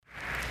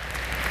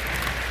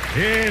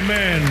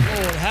Amen.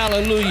 Lord,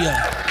 hallelujah.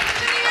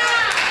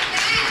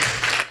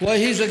 Well,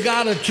 he's a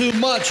God of too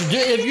much.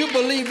 If you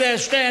believe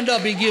that, stand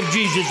up and give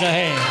Jesus a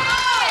hand.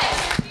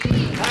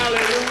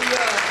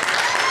 Hallelujah.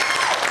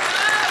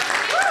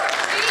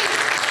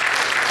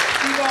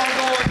 Keep on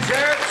going,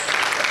 church.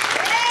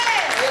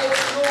 Old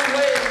school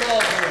ways,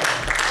 Lord.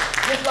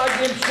 Just like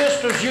them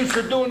sisters used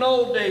to do in the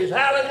old days.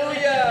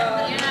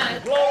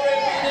 Hallelujah. Glory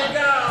be to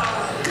God.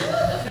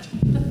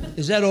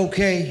 Is that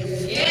okay?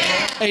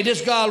 Hey,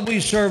 this God we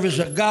serve is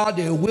a God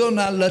that will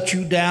not let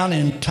you down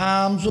in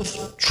times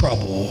of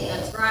trouble.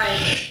 That's right.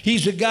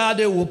 He's a God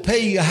that will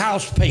pay your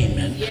house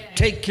payment. Yeah.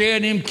 Take care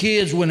of them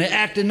kids when they're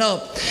acting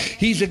up.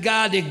 He's a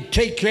God that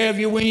take care of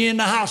you when you're in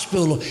the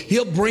hospital.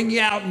 He'll bring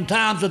you out in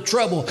times of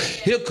trouble.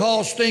 He'll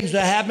cause things to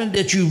happen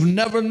that you've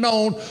never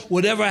known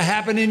would ever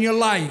happen in your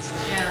life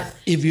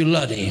if you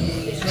let him.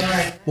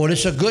 Right. Well,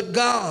 it's a good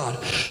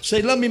God.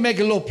 Say, let me make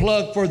a little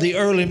plug for the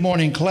early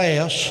morning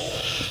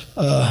class.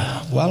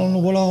 Well, I don't know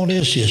what all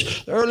this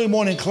is. The early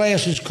morning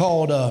class is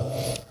called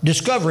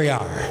Discovery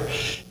Hour.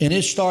 And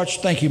it starts,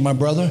 thank you, my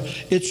brother.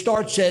 It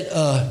starts at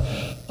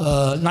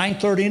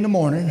 9:30 in the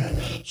morning.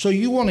 So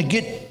you want to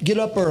get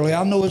up early.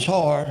 I know it's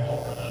hard.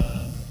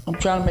 I'm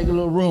trying to make a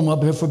little room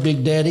up here for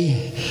Big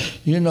Daddy.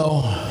 You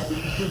know,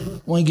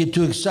 won't get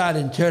too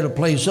excited and tear the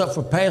place up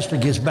for Pastor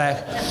gets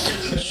back.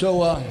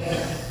 So,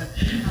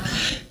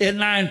 at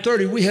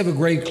 9:30, we have a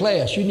great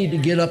class. You need to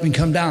get up and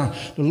come down.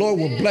 The Lord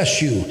will bless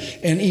you.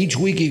 And each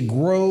week it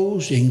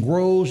grows and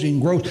grows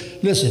and grows.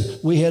 Listen,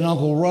 we had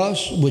Uncle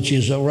Russ, which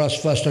is Russ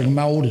Fussnecker,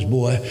 my oldest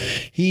boy.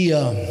 He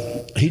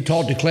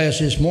taught the class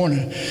this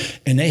morning,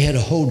 and they had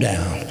a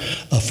hoedown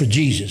for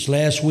Jesus.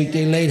 Last week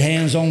they laid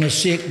hands on the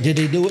sick. Did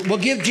they do it? Well,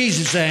 give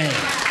Jesus a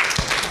hand.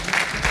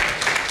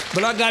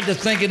 But I got to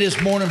thinking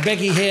this morning,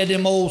 Becky had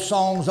them old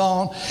songs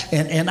on,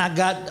 and I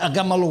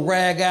got my little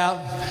rag out,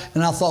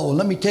 and I thought, well,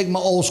 let me take my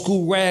old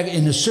school rag,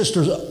 and the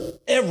sisters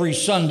every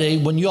Sunday,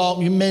 when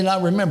you may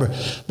not remember,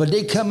 but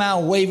they come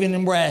out waving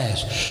them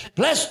rags.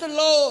 Bless the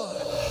Lord,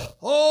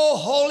 oh,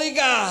 holy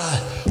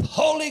God,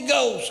 Holy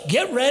Ghost,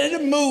 get ready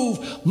to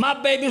move.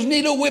 My babies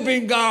need a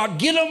whipping, God.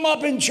 Get them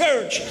up in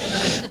church.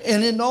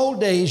 And in the old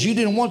days, you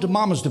didn't want the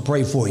mamas to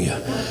pray for you,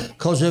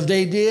 because if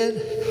they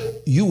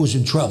did, you was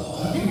in trouble.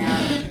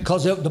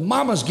 Because if the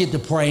mamas get to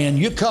praying,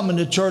 you're coming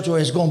to church or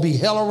it's going to be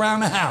hell around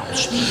the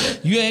house.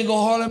 You ain't going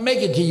to hardly make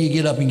it till you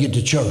get up and get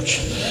to church.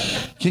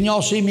 Can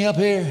y'all see me up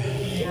here?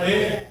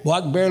 Well,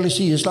 I can barely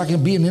see you. It's like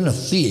I'm being in a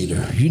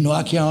theater. You know,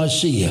 I can't always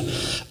see you.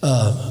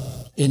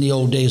 In the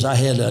old days, I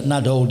had,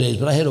 not the old days,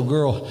 but I had a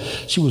girl.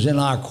 She was in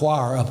our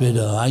choir up at,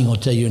 I ain't going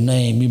to tell you her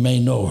name. You may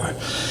know her.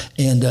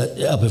 And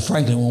up at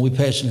Franklin, when we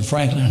passed in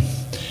Franklin,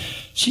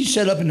 she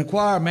sat up in the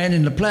choir, man,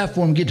 in the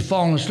platform, get to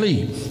falling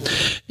asleep.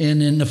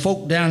 And then the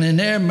folk down in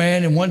there,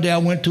 man, and one day I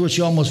went to her,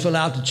 she almost fell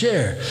out the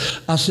chair.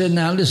 I said,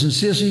 now listen,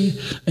 sissy,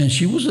 and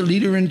she was a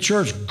leader in the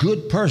church,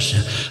 good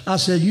person. I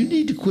said, you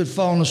need to quit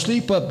falling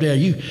asleep up there.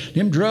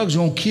 Them drugs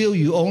gonna kill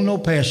you. Oh no,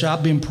 Pastor,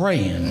 I've been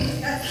praying.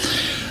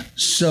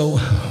 So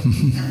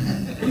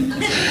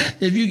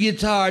if you get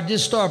tired,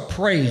 just start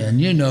praying,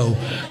 you know,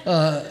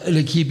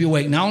 to keep you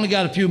awake. Now, I only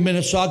got a few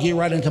minutes, so I'll get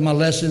right into my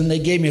lesson. They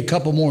gave me a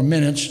couple more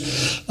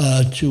minutes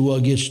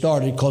to get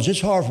started, because it's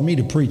hard for me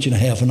to preach in a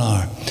half an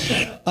hour.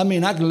 I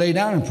mean, I could lay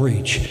down and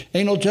preach.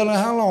 Ain't no telling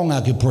how long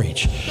I could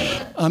preach.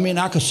 I mean,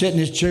 I could sit in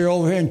this chair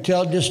over here and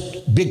tell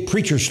just big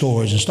preacher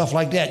stories and stuff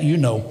like that, you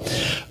know.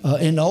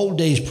 In the old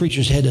days,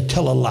 preachers had to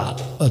tell a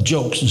lot of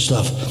jokes and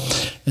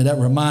stuff. And that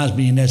reminds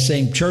me, in that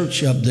same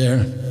church up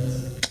there,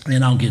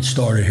 and I'll get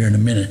started here in a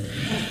minute,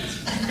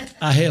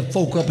 I have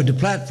folk up at the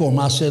platform.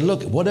 I said,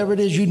 look, whatever it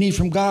is you need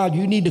from God,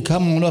 you need to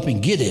come on up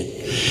and get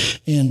it.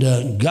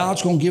 And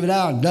God's going to give it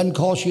out. It doesn't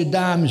cost you a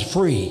dime. It's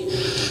free.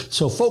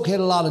 So folk had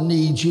a lot of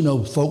needs. You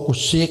know, folk were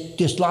sick.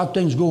 Just a lot of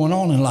things going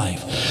on in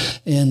life.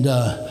 And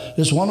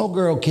this one old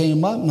girl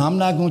came up, and I'm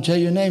not going to tell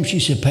you her name. She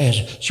said,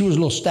 Pastor, she was a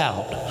little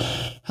stout.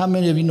 How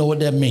many of you know what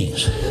that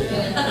means?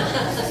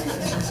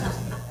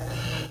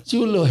 She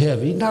was a little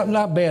heavy.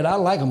 Not bad. I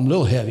like them a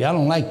little heavy. I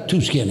don't like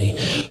too skinny.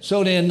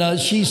 So then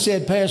she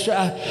said, Pastor,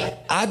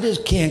 I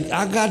just can't.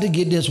 I got to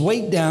get this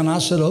weight down. I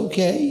said,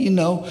 okay, you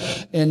know.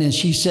 And then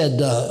she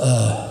said,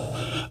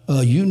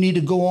 you need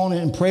to go on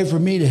and pray for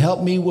me to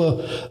help me.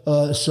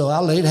 Well, so I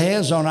laid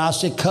hands on her. I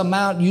said, come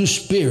out, you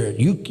spirit.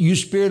 You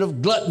spirit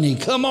of gluttony.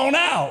 Come on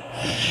out.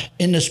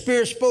 And the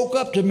spirit spoke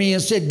up to me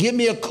and said, give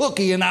me a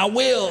cookie and I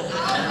will.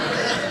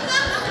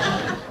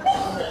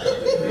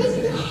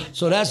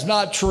 So that's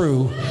not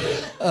true.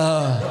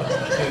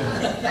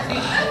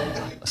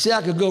 See,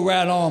 I could go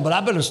right on, but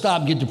I better stop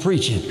and get to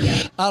preaching.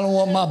 I don't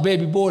want my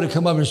baby boy to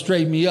come up and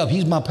straighten me up.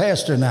 He's my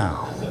pastor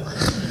now.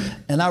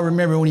 And I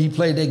remember when he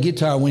played that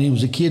guitar when he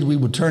was a kid, we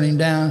would turn him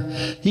down.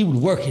 He would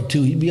work it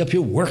too. He'd be up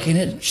here working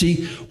it.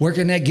 See,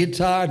 working that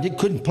guitar.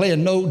 Couldn't play a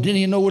note. Didn't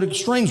even know where the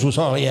strings was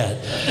hardly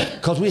at,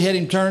 because we had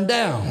him turned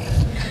down.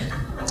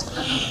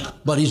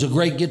 But he's a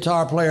great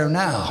guitar player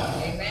now.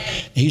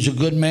 He's a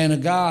good man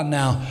of God.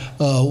 Now,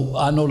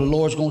 I know the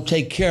Lord's going to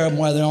take care of them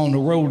while they're on the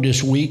road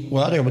this week.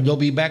 Well, they'll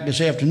be back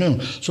this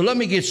afternoon. So let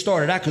me get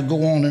started. I could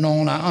go on and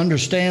on. I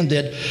understand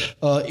that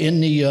in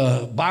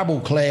the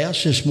Bible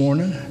class this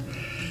morning,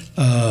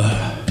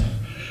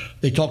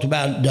 they talked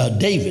about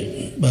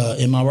David.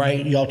 Am I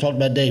right? Y'all talked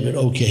about David.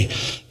 Okay.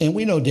 And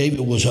we know David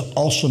was an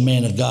awesome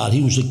man of God.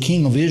 He was the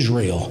king of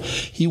Israel.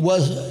 He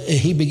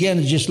began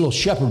as just a little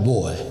shepherd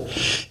boy.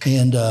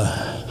 And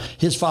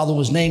his father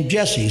was named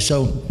Jesse.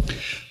 So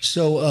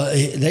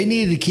they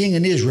needed a king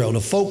in Israel. The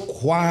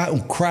folk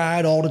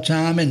cried all the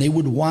time, and they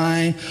would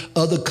whine.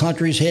 Other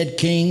countries had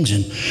kings,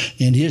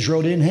 and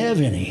Israel didn't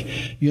have any.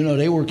 You know,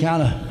 they were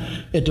kind of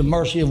at the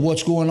mercy of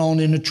what's going on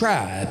in the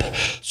tribe.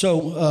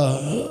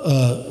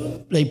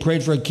 So they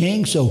prayed for a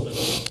king. So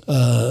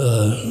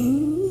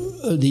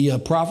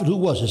the prophet, who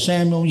was it?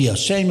 Samuel? Yeah,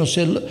 Samuel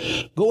said, "Look,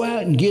 go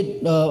out and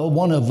get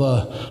one of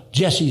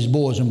Jesse's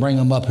boys and bring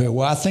him up here."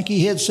 Well, I think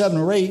he had 7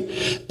 or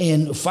 8.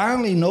 And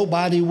finally,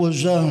 nobody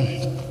was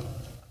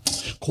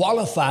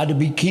qualified to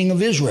be king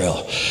of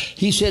Israel.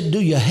 He said, "Do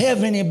you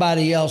have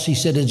anybody else?" He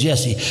said to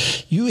Jesse,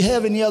 "You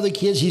have any other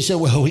kids?" He said,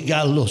 "Well, we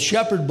got a little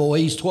shepherd boy.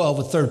 He's 12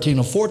 or 13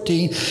 or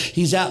 14.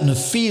 He's out in the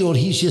field.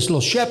 He's just a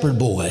little shepherd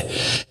boy."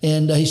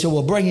 And he said,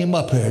 "Well, bring him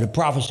up here." The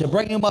prophet said,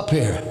 "Bring him up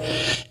here."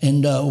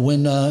 And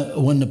when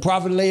the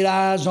prophet laid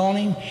eyes on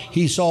him,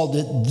 he saw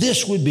that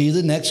this would be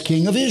the next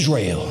king of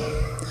Israel.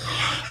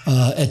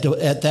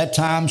 At that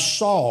time,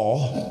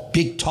 Saul,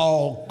 big,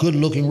 tall,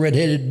 good-looking,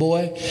 red-headed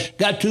boy,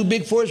 got too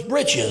big for his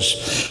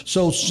britches.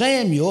 So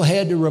Samuel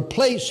had to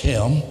replace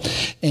him,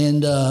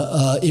 and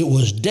it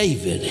was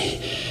David.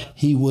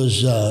 He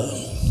was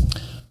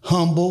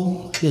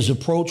humble. His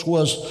approach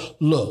was,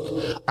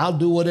 "Look, I'll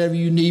do whatever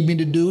you need me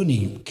to do." And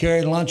he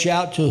carried lunch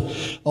out to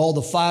all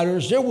the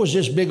fighters. There was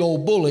this big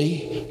old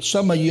bully.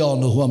 Some of y'all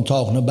know who I'm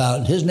talking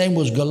about. His name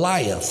was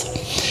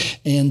Goliath.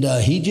 And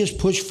he just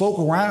pushed folk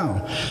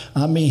around.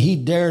 I mean, he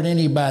dared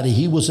anybody.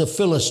 He was a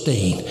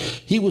Philistine.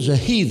 He was a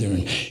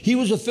heathen. He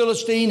was a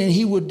Philistine, and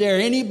he would dare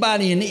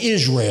anybody in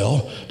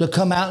Israel to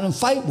come out and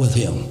fight with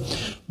him.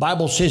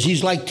 Bible says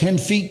he's like 10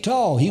 feet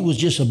tall. He was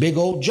just a big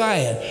old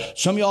giant.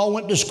 Some of y'all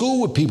went to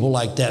school with people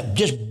like that,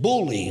 just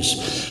bullies,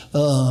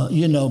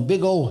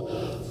 big old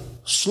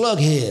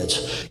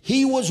slugheads.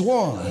 He was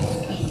one.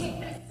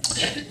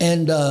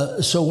 And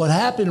so what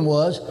happened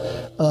was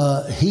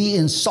he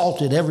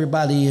insulted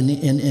everybody in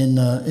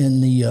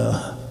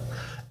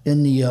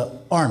the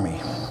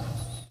army.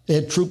 They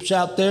had troops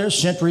out there,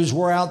 sentries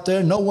were out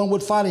there. No one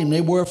would fight him.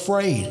 They were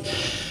afraid.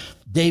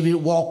 David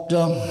walked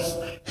up.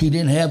 He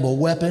didn't have a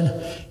weapon.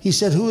 He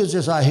said, "Who is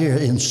this I hear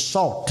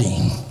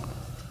insulting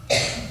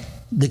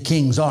the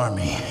king's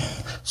army?"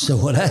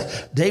 So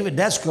David,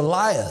 that's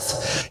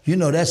Goliath. You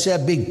know, that's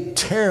that big,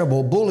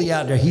 terrible bully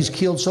out there. He's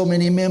killed so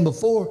many men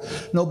before,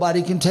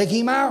 nobody can take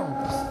him out.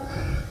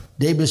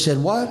 David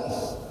said, "What?"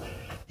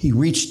 He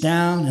reached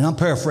down, and I'm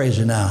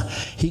paraphrasing now.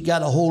 He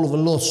got a hold of a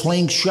little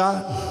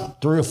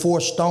slingshot, 3 or 4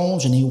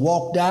 stones, and he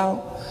walked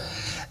out.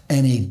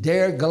 And he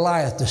dared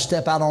Goliath to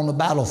step out on the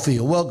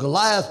battlefield. Well,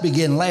 Goliath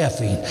began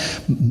laughing.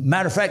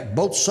 Matter of fact,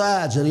 both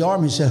sides of the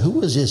army said,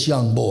 "Who is this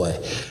young boy?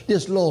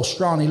 This little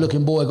scrawny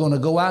looking boy going to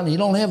go out and he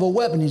don't have a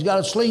weapon. He's got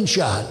a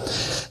slingshot."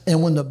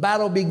 And when the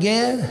battle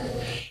began,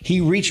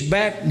 he reached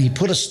back and he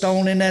put a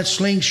stone in that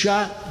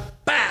slingshot.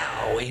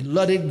 Bow! He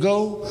let it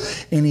go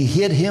and he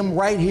hit him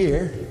right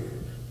here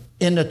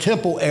in the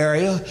temple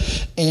area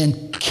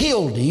and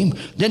killed him.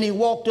 Then he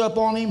walked up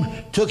on him,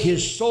 took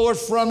his sword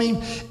from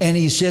him, and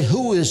he said,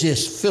 "Who is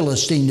this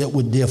Philistine that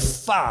would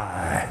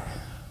defy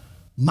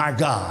my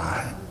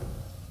God?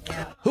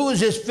 Who is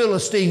this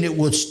Philistine that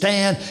would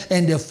stand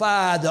and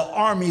defy the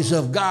armies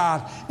of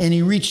God?" And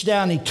he reached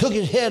down, he took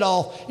his head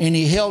off, and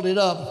he held it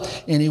up,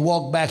 and he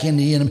walked back in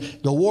the enemy.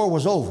 The war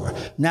was over.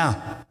 Now,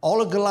 all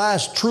of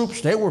Goliath's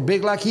troops, they were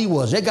big like he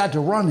was. They got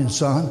to running,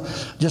 son,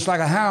 just like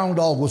a hound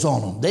dog was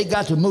on them. They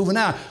got to moving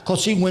out.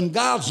 Because, see, when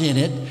God's in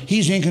it,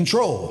 he's in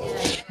control.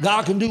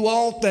 God can do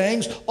all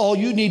things. All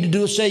you need to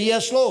do is say,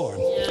 "Yes, Lord."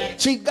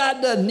 See,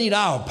 God doesn't need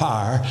our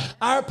power.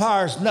 Our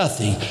power is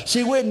nothing.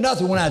 See, we're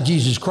nothing without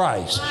Jesus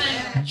Christ.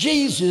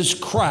 Jesus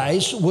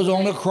Christ was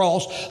on the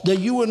cross that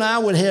you and I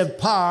would have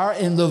power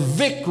and the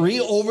victory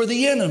over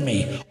the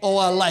enemy. Oh,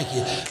 I like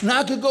it.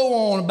 Now, I could go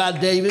on about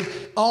David,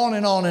 on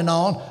and on and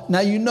on. Now,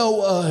 you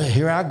know,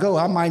 here I go.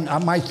 I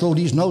might throw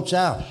these notes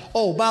out.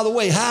 Oh, by the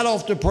way, hot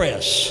off the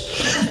press.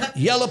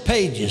 Yellow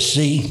pages,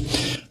 see.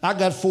 I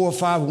got 4 or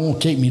 5. It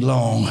won't take me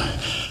long.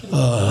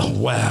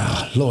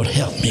 Wow, Lord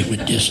help me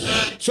with this.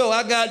 So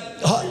I got,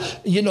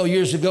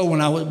 years ago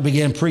when I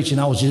began preaching,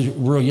 I was a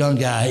real young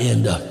guy,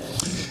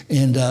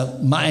 and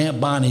my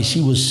Aunt Bonnie,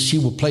 she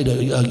would play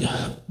the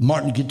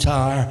Martin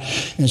guitar,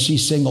 and she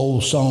sing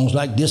old songs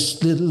like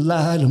 "This Little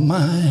Light of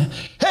Mine,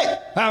 hey,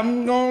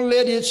 I'm gonna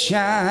let it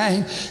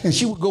shine." And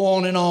she would go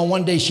on and on.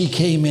 One day she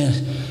came in,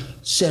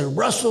 said,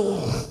 "Russell,"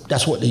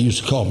 that's what they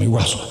used to call me,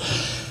 Russell,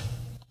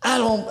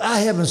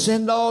 I haven't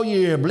sinned all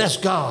year, bless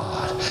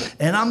God.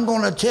 And I'm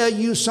going to tell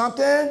you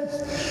something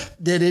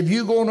that if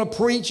you're going to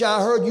preach,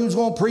 I heard you was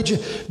going to preach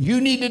it,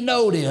 you need to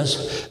know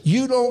this.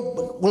 You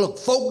don't, look,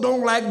 folk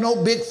don't like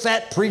no big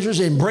fat preachers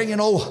and bringing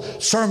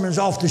old sermons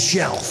off the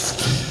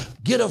shelf.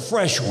 Get a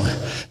fresh one.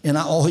 And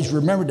I always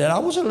remember that. I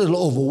was a little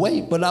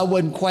overweight, but I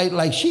wasn't quite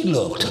like she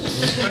looked.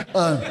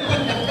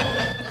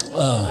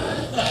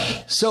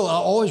 So I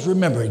always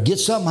remember, get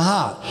something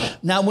hot.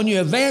 Now, when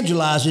you're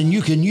evangelizing,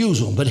 you can use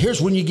them. But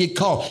here's when you get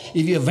caught.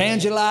 If you're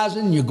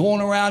evangelizing, you're going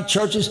around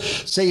churches,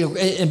 say,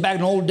 and back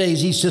in the old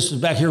days, these sisters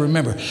back here,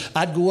 remember,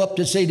 I'd go up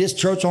to, say, this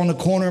church on the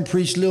corner and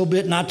preach a little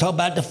bit, and I'd talk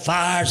about the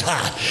fire's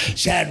hot.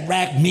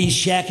 Shadrach,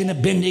 Meshach, and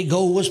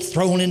Abednego was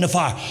thrown in the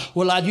fire.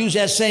 Well, I'd use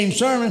that same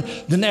sermon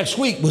the next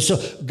week. But so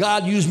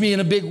God used me in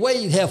a big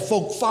way. He'd have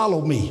folk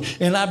follow me.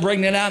 And I'd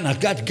bring that out, and I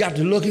got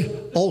to look at,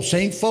 oh,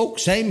 same folk,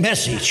 same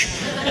message.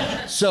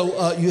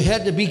 So you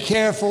had to be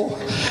careful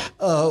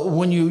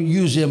when you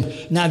use them.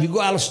 Now, if you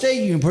go out of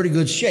state, you're in pretty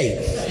good shape.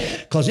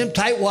 Because them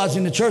tightwads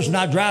in the church are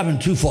not driving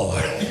too far.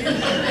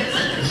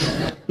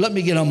 Let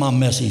me get on my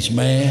message,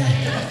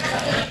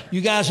 man.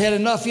 You guys had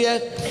enough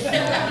yet?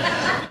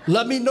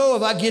 Let me know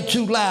if I get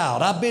too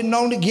loud. I've been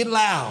known to get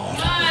loud.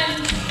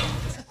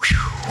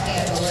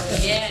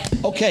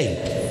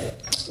 Okay,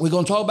 we're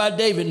going to talk about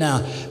David now.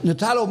 The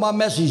title of my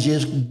message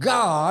is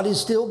God is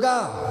Still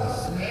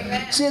God.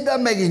 Amen. See, it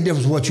doesn't make any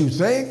difference what you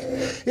think.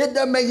 It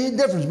doesn't make any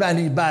difference about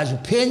anybody's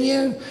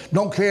opinion.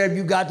 Don't care if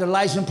you got the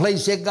license plate,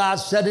 said God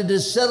said it,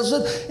 is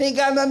citizen. Ain't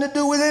got nothing to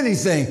do with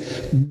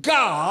anything.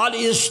 God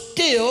is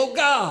still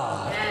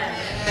God.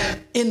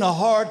 In the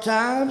hard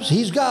times,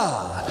 he's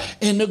God.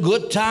 In the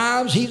good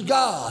times, he's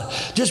God.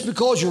 Just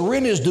because your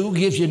rent is due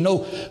gives you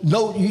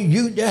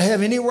you don't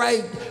have any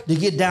right to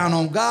get down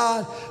on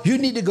God. You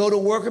need to go to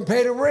work and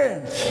pay the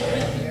rent.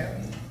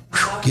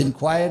 Getting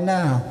quiet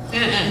now.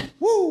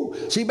 Woo!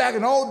 See, back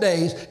in the old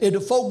days, if the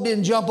folk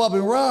didn't jump up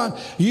and run,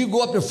 you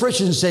go up to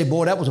Frisch's and say,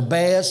 boy, that was a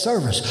bad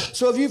service.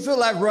 So if you feel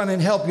like running,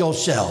 help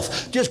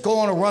yourself. Just go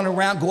on and run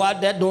around, go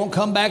out that door and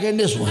come back in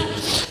this one.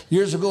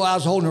 Years ago, I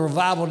was holding a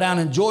revival down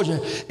in Georgia,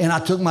 and I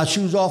took my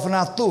shoes off and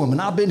I threw them. And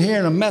I've been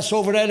hearing a mess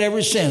over that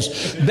ever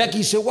since.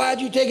 Becky said,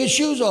 why'd you take your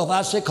shoes off?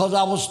 I said, because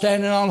I was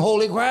standing on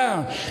holy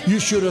ground. You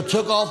should have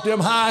took off them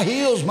high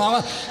heels,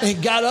 mama,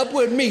 and got up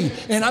with me.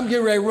 And I'm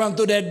getting ready to run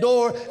through that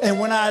door. And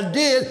when I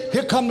did,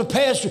 here come the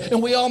pastor,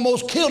 and we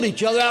almost killed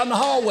each other out in the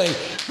hallway.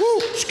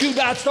 Woo! Scoot,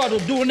 I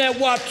started doing that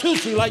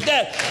Watusi like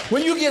that.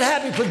 When you get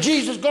happy for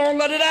Jesus, go and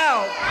let it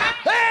out.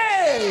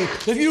 Hey!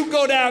 If you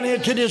go down here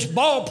to this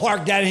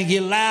ballpark down here and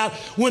get loud,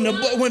 when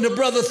the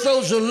brother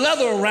throws the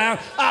leather around,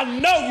 I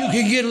know you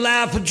can get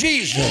loud for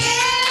Jesus.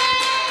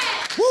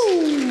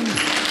 Woo!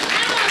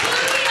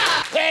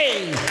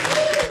 Hey!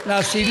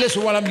 Now see,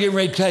 listen what I'm getting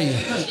ready to tell you.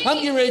 I'm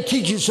getting ready to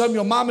teach you something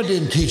your mama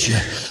didn't teach you.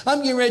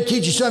 I'm getting ready to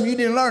teach you something you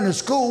didn't learn in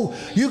school.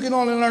 You can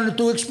only learn it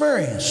through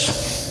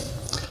experience.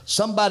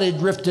 Somebody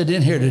drifted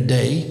in here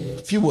today,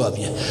 a few of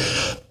you.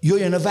 You're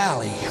in a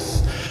valley.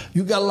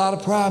 You got a lot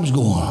of problems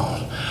going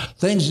on.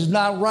 Things is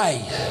not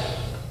right.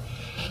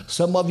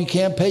 Some of you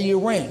can't pay your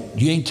rent.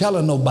 You ain't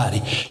telling nobody.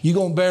 You're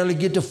going to barely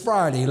get to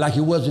Friday like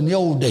it was in the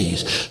old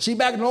days. See,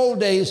 back in the old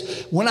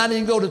days, when I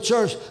didn't go to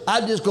church,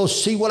 I'd just go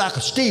see what I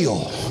could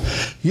steal,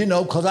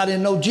 because I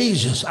didn't know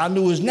Jesus. I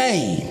knew his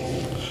name,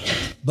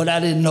 but I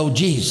didn't know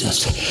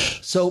Jesus.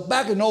 So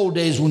back in the old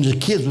days when the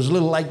kids was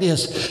little like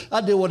this,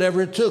 I did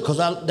whatever it took because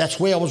that's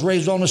the way I was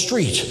raised on the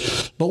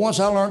streets. But once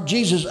I learned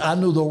Jesus, I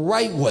knew the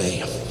right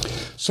way.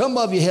 Some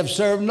of you have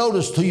served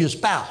notice to your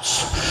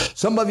spouse.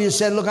 Some of you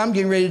said, look, I'm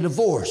getting ready to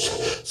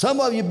divorce. Some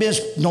of you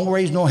don't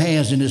raise no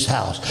hands in this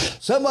house.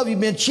 Some of you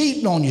been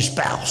cheating on your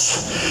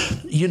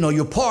spouse,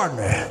 your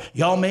partner.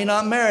 Y'all may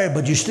not marry,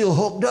 but you're still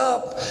hooked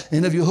up.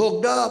 And if you're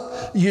hooked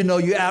up,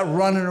 you're out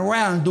running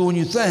around doing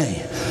your thing.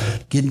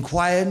 Getting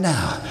quiet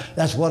now.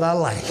 That's what I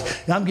like.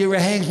 And I'm getting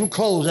ready to hang some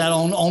clothes out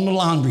on the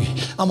laundry.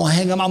 I'm going to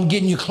hang them. I'm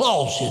getting your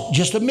closet.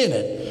 Just a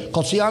minute.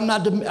 Because, see, I'm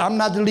not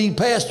the lead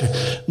pastor.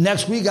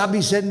 Next week, I'll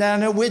be sitting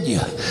down there with you.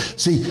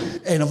 See,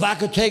 and if I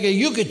could take it,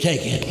 you could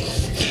take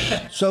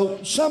it.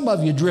 So some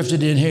of you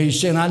drifted in here. You're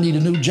saying, I need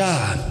a new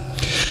job.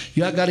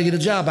 I got to get a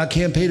job. I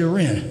can't pay the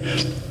rent.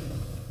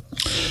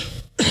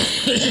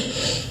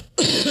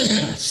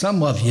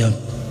 Some of you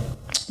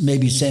may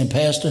be saying,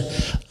 Pastor,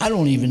 I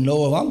don't even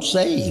know if I'm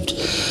saved.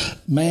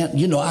 Man,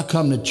 I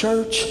come to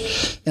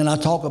church and I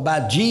talk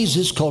about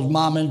Jesus because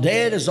mom and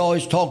dad has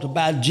always talked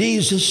about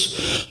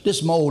Jesus. This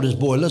is my oldest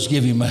boy. Let's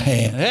give him a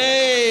hand.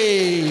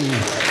 Hey!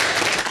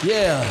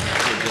 Yeah.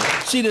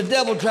 See, the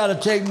devil tried to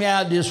take me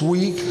out this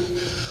week.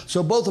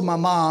 So both of my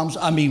moms,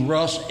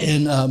 Russ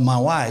and my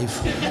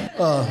wife,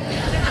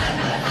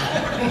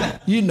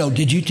 You know,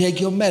 did you take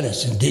your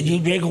medicine? Did you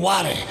drink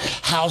water?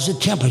 How's the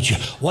temperature?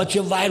 What's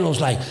your vitals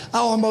like?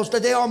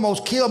 They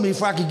almost killed me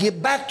before I could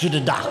get back to the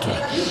doctor.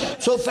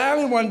 So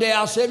finally one day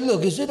I said,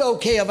 look, is it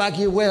okay if I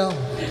get well?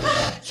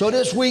 So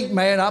this week,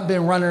 man, I've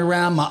been running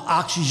around. My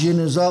oxygen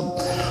is up,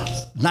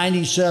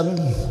 97.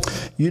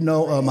 You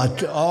know,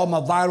 all my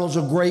vitals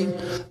are great.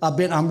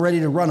 I'm ready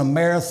to run a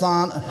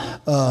marathon.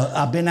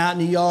 I've been out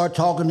in the yard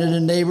talking to the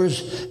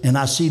neighbors, and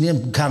I see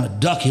them kind of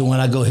ducking when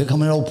I go, here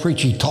come an old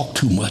preacher, he talk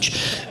too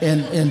much.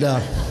 And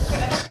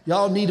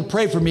y'all need to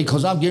pray for me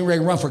because I'm getting ready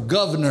to run for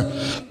governor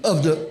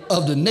of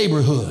the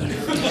neighborhood,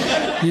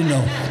 you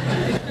know.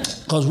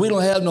 Because we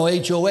don't have no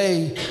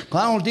HOA.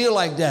 I don't deal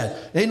like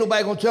that. Ain't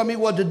nobody going to tell me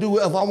what to do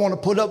if I want to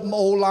put up my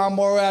old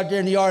lawnmower out there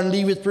in the yard and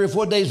leave it 3 or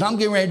 4 days. I'm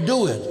getting ready to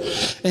do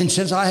it. And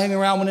since I hang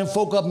around with them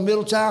folk up in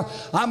Middletown,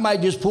 I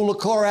might just pull a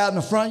car out in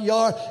the front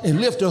yard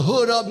and lift the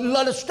hood up and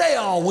let it stay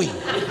all week.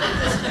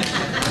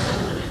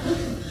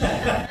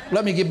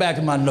 Let me get back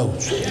to my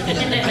notes.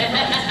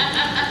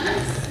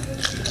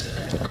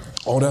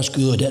 Oh, that's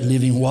good, that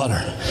living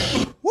water.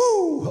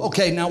 Woo!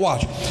 Okay, now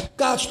watch.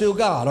 God's still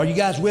God. Are you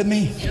guys with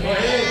me?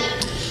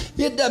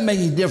 It doesn't make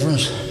any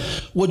difference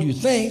what you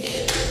think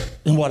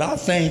and what I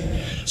think.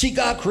 See,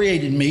 God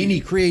created me and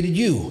he created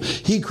you.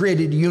 He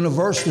created the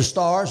universe, the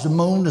stars, the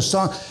moon, the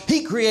sun.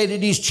 He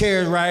created these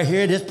chairs right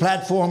here, this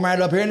platform right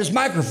up here, and this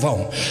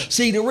microphone.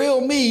 See, the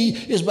real me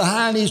is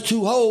behind these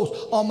 2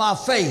 holes on my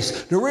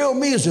face. The real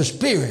me is the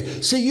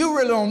spirit. See, you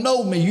really don't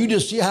know me. You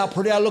just see how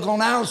pretty I look on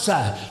the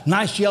outside.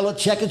 Nice yellow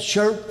checkered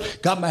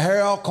shirt, got my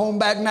hair all combed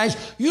back nice.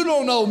 You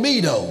don't know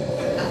me, though.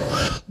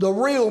 The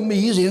real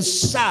me is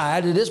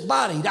inside of this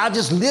body. I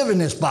just live in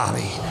this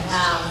body.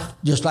 Wow.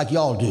 Just like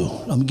y'all do.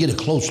 Let me get a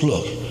close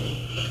look.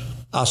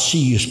 I see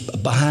you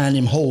behind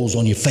them holes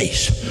on your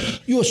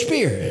face. You're a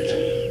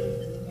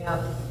spirit.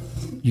 Yeah.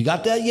 You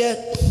got that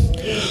yet?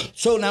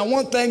 So now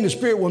one thing the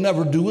spirit will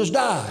never do is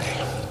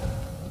die.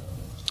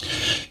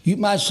 You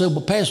might say,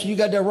 well, Pastor, you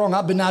got that wrong.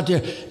 I've been out there.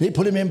 They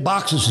put him in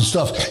boxes and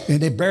stuff, and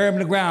they bury him in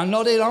the ground.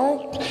 No, they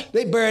don't.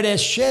 They bury that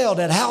shell,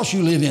 that house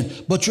you live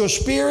in. But your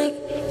spirit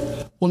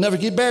will never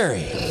get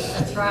buried.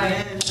 That's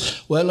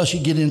right. Well, unless you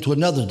get into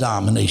another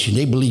denomination,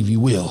 they believe you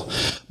will.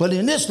 But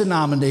in this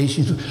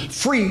denomination,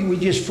 we're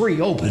just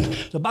free, open.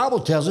 The Bible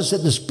tells us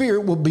that the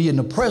spirit will be in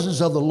the presence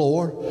of the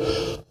Lord,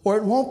 or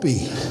it won't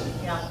be.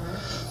 Yeah.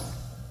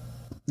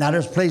 Now,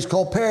 there's a place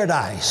called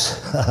paradise.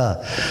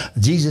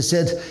 Jesus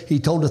said, he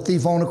told the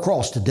thief on the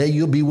cross, today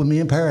you'll be with me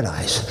in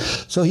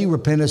paradise. So he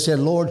repented and said,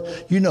 Lord,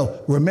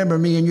 remember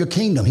me in your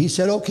kingdom. He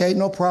said, okay,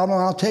 no problem,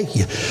 I'll take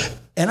you.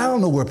 And I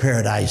don't know where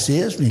paradise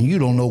is, and you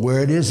don't know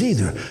where it is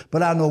either.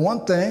 But I know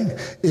one thing,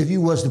 if you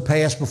was to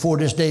pass before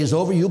this day is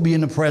over, you'll be in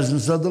the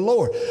presence of the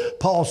Lord.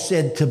 Paul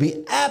said to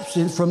be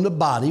absent from the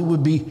body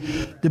would be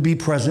to be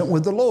present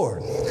with the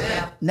Lord.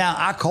 Now,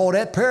 I call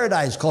that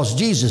paradise because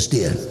Jesus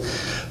did.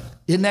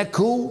 Isn't that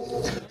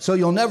cool? So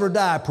you'll never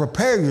die.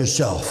 Prepare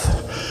yourself.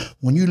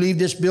 When you leave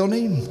this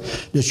building,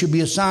 there should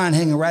be a sign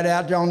hanging right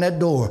out there on that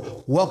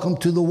door. Welcome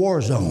to the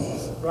war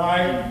zone.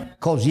 Right.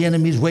 Because the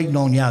enemy's waiting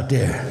on you out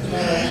there.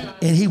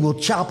 And he will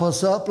chop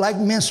us up like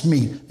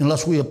mincemeat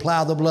unless we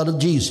apply the blood of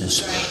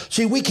Jesus.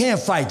 See, we can't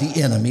fight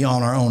the enemy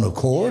on our own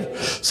accord.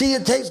 See,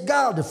 it takes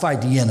God to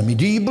fight the enemy.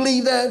 Do you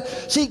believe that?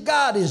 See,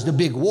 God is the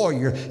big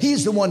warrior.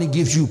 He's the one that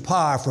gives you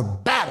power for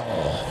battle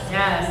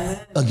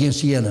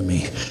against the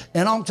enemy.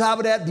 And on top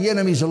of that, the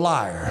enemy's a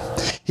liar.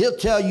 He'll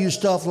tell you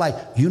stuff like,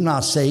 you're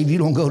not saved, you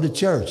don't go to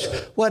church.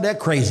 Well, that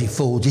crazy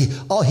fool.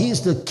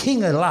 He's the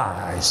king of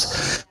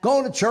lies.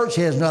 Going to church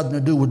has nothing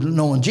to do with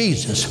knowing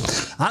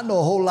Jesus. I know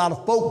a whole lot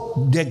of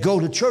folk that go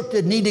to church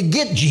that need to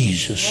get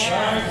Jesus.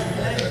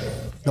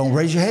 Don't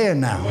raise your hand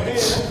now.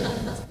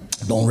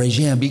 Don't raise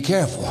your hand. Be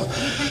careful.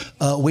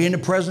 We're in the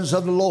presence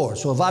of the Lord.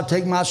 So if I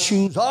take my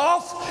shoes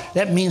off,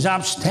 that means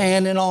I'm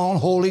standing on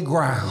holy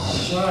ground.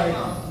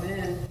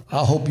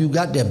 I hope you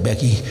got that,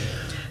 Becky.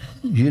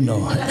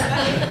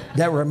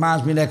 That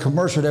reminds me of that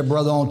commercial, that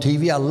brother on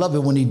TV. I love it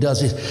when he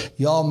does it.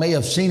 Y'all may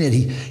have seen it.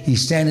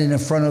 He's standing in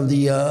front of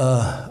the,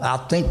 I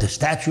think the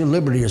Statue of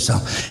Liberty or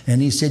something.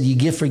 And he said, you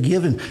get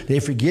forgiven. They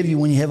forgive you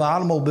when you have an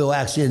automobile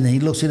accident. And he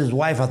looks at his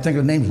wife, I think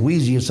her name's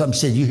Wheezy or something,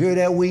 said, you hear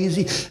that,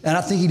 Wheezy? And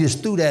I think he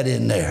just threw that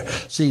in there.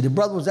 See, the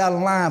brother was out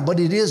of line, but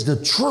it is the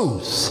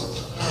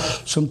truth.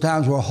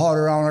 Sometimes we're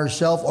harder on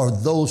ourselves or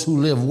those who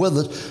live with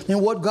us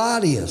than what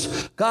God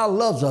is. God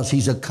loves us.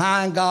 He's a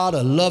kind God,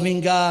 a loving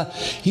God.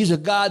 He's a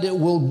God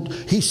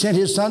that he sent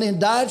his son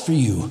and died for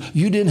you.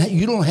 You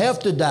don't have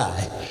to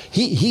die.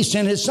 He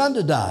sent his son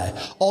to die.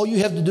 All you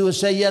have to do is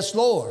say, yes,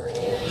 Lord.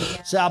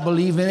 Say, I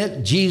believe in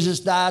it. Jesus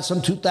died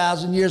some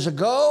 2,000 years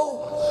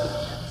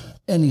ago.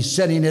 And he's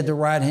sitting at the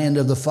right hand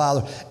of the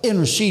Father,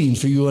 interceding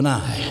for you and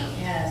I.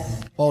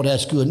 Yes. Oh,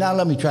 that's good. Now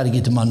let me try to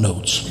get to my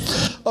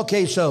notes.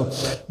 Okay, so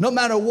no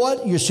matter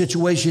what your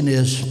situation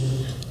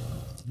is,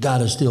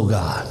 God is still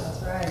God.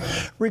 That's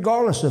right.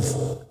 Regardless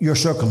of your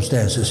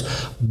circumstances,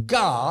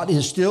 God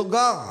is still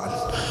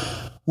God.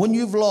 When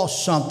you've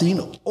lost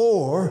something,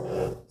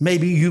 or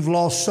maybe you've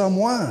lost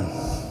someone,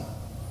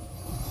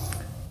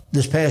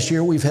 This past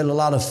year, we've had a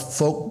lot of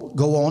folk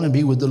go on and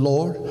be with the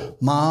Lord,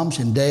 moms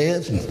and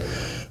dads and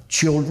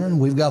children.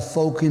 We've got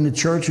folk in the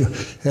church who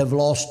have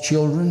lost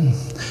children.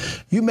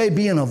 You may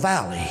be in a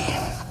valley.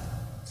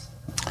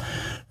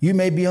 You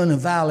may be in a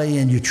valley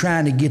and you're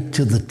trying to get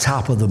to the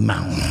top of the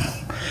mountain.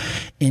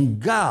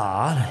 And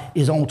God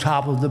is on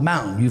top of the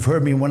mountain. You've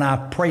heard me when I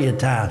pray at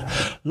times.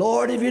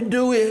 Lord, if you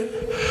do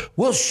it,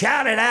 we'll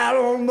shout it out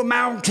on the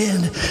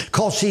mountain.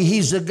 Because, see,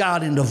 he's the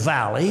God in the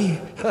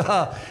valley.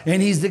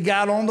 And he's the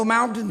God on the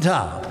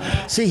mountaintop.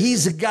 See,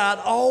 he's the God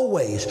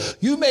always.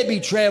 You may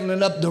be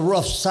traveling up the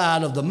rough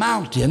side of the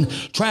mountain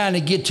trying to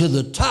get to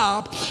the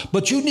top.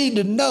 But you need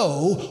to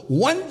know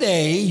one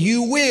day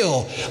you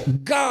will.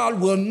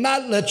 God will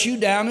not let you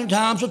down in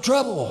times of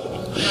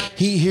trouble.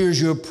 He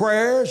hears your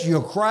prayers,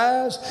 your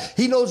cries.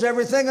 He knows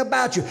everything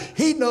about you.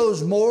 He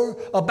knows more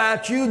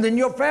about you than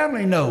your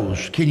family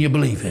knows. Can you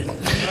believe it?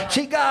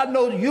 See, God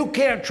knows you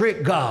can't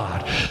trick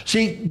God.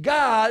 See,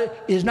 God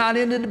is not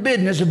into the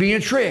business of being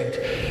tricked.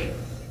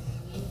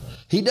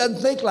 He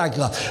doesn't think like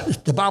us.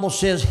 The Bible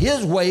says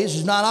his ways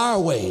is not our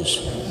ways.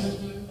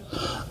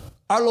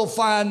 Our little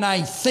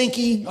finite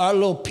thinking, our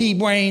little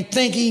pea-brain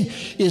thinking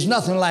is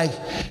nothing like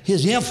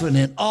his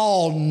infinite,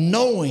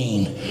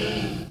 all-knowing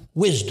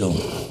wisdom.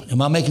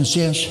 Am I making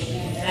sense?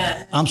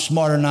 I'm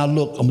smarter than I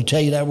look. I'm going to tell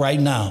you that right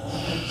now.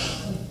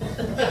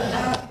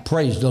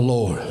 Praise the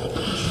Lord.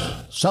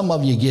 Some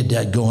of you get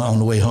that going on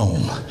the way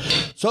home.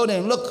 So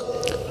then,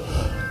 look.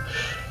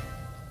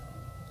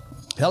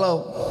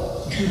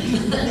 Hello.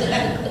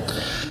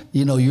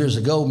 You know, years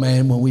ago,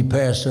 man, when we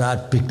pastored,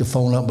 I'd pick the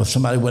phone up, but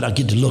somebody would, I'd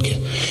get to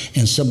looking,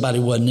 and somebody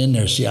wasn't in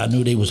there. See, I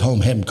knew they was home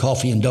having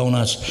coffee and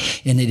donuts,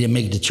 and they didn't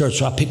make it to church,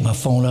 so I picked my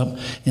phone up,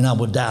 and I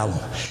would dial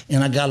them,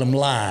 and I got them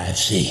live,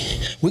 see.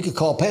 We could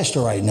call Pastor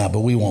right now,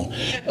 but we won't.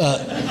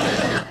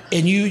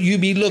 And you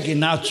be looking.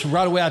 Now,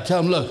 right away, I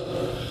tell them, look,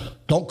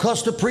 don't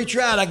cuss the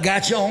preacher out. I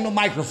got you on the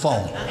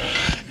microphone.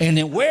 And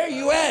then where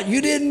you at?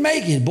 You didn't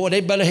make it. Boy,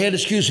 they better have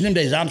excuse in them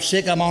days. I'm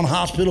sick. I'm on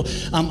hospital.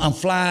 I'm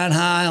flying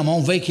high. I'm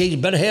on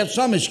vacation. Better have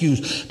some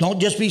excuse. Don't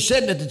just be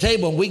sitting at the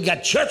table and we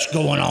got church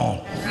going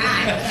on.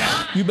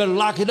 You better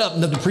lock it up.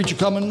 And if the preacher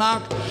come and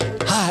knock,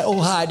 hi,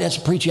 oh, hi, that's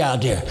a preacher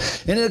out there.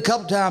 And then a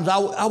couple times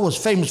I was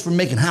famous for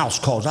making house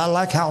calls. I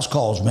like house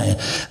calls, man.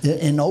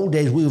 In the old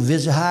days, we would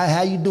visit. Hi,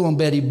 how you doing,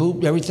 Betty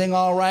Boop? Everything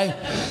all right?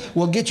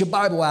 Well, get your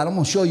Bible out. I'm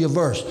going to show you a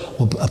verse.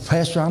 Well,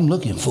 Pastor, I'm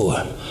looking for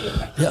it.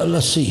 Yeah,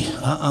 let's see.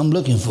 I'm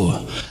looking for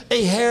it.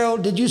 Hey,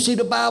 Harold, did you see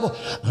the Bible?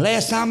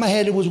 Last time I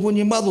had it was when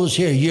your mother was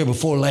here a year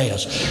before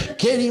last.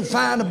 Can't even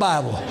find the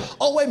Bible.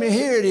 Oh, wait a minute,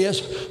 here it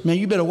is. Man,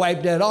 you better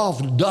wipe that off.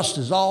 The dust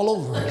is all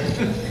over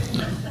it.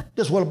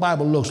 This is what a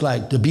Bible looks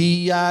like. The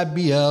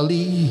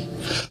Bible.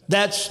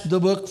 That's the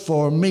book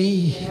for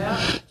me.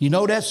 Yeah. You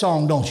know that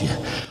song, don't you?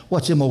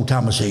 What's them old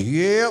timers say?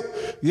 Yep,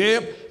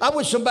 yep. I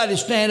wish somebody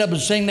stand up and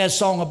sing that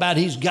song about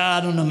he's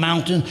God on the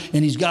mountain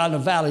and he's God in the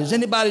valley. Does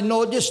anybody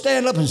know it? Just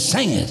stand up and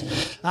sing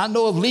it. I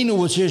know if Lena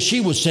was here, she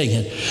would sing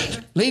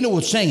it. Lena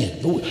would sing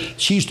it.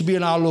 She used to be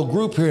in our little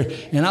group here,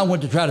 and I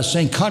went to try to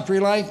sing country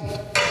like.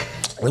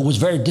 It was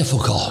very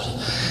difficult.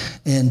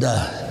 And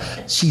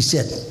she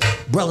said,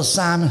 Brother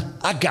Simon,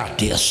 I got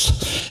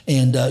this.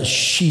 And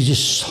she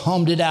just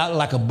hummed it out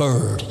like a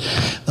bird.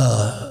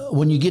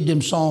 When you get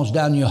them songs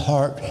down in your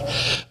heart,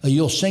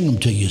 you'll sing them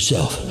to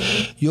yourself.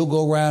 You'll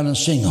go around and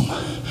sing them.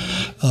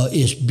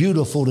 It's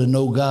beautiful to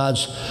know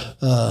God's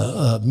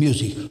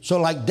music. So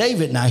like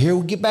David, now here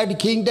we get back to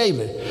King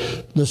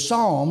David. The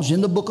Psalms,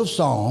 in the book of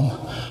Psalm,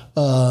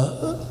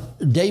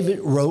 David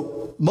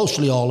wrote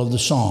mostly all of the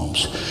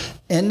Psalms.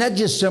 And that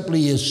just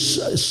simply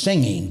is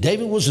singing.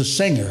 David was a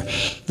singer.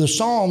 The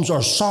Psalms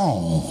are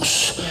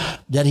songs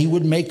that he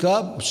would make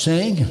up,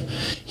 sing.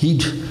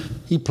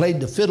 He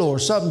played the fiddle or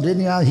something, didn't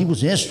he? He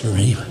was an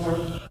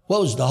instrument.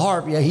 What was the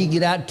harp? Yeah, he'd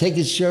get out and take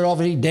his shirt off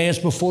and he'd dance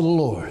before the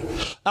Lord.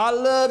 I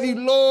love you,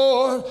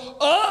 Lord.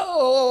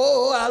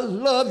 Oh, I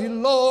love you,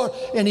 Lord.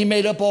 And he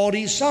made up all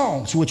these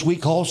songs, which we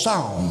call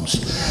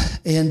psalms.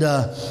 And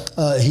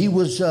he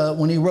was,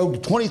 when he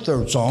wrote the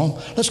 23rd Psalm,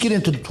 let's get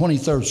into the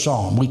 23rd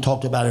Psalm. We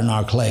talked about it in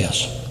our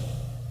class.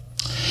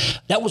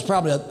 That was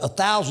probably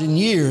 1,000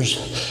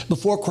 years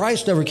before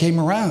Christ ever came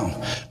around.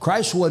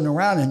 Christ wasn't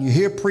around, and you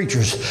hear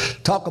preachers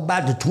talk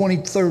about the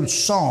 23rd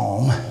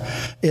Psalm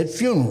at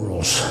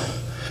funerals.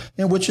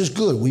 And which is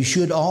good. We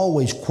should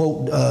always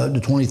quote the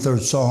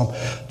 23rd Psalm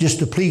just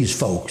to please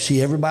folks.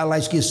 See, everybody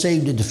likes to get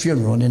saved at the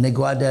funeral, and then they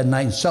go out that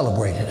night and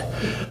celebrate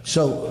it.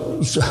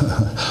 So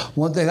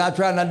one thing I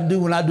try not to do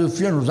when I do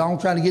funerals, I don't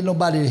try to get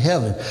nobody to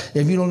heaven.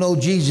 If you don't know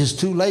Jesus,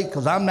 too late,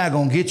 because I'm not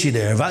going to get you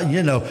there.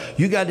 If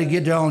you got to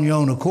get there on your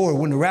own accord.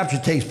 When the rapture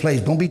takes place,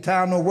 don't be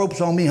tying no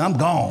ropes on me. I'm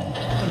gone.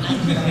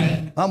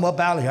 I'm up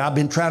out of here. I've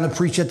been trying to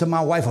preach it to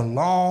my wife a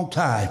long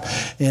time,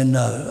 and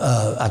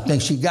I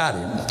think she got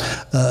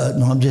it.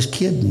 No, I'm just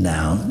kidding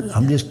now.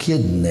 I'm just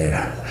kidding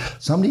there.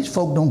 Some of these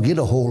folk don't get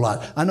a whole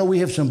lot. I know we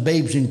have some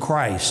babes in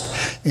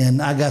Christ, and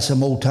I got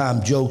some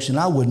old-time jokes, and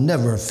I would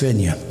never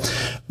offend you.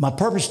 My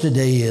purpose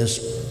today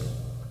is,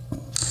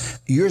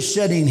 You're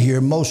sitting here,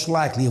 most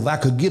likely, if I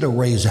could get a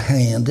raise of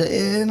hand,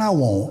 and I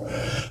won't,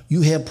 you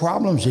have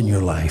problems in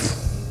your life.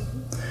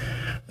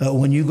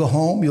 When you go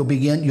home,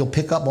 you'll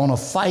pick up on a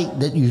fight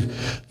that you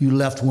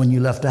left when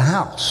you left the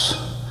house.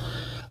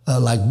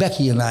 Like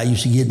Becky and I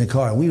used to get in the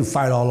car, and we would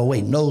fight all the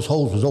way. Nose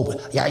holes was open.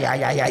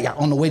 Yeah.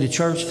 On the way to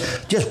church,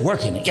 just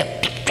working it.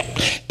 Yeah.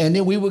 And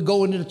then we would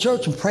go into the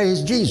church and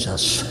praise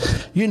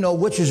Jesus,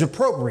 which is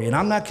appropriate.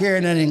 I'm not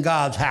carrying that in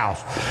God's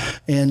house.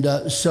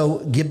 And so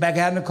get back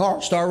out in the car,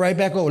 start right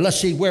back over. Let's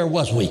see, where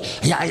was we?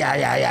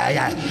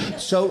 Yeah.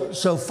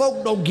 So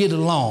folk don't get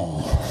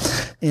along.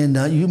 And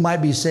you might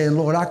be saying,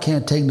 Lord, I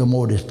can't take no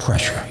more of this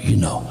pressure,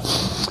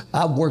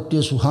 I've worked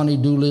this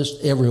honey-do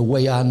list every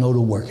way I know to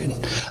work it.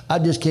 I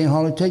just can't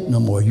hardly take no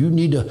more. You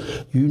need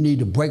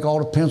to break all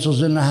the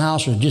pencils in the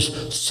house or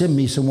just send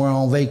me somewhere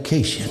on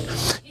vacation.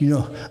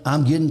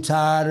 I'm getting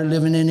tired of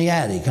living in the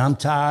attic. I'm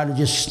tired of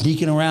just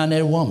sneaking around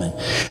that woman.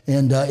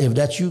 And if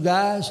that's you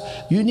guys,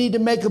 you need to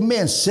make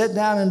amends. Sit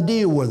down and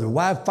deal with her.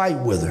 Why fight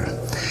with her?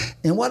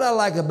 And what I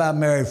like about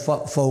married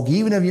folk,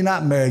 even if you're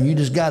not married,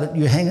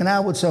 you're hanging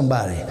out with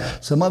somebody.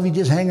 Some of you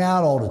just hang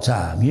out all the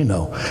time,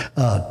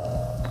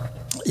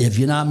 If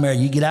you're not married,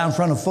 you get out in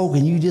front of folk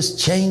and you just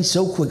change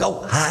so quick.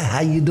 Oh, hi,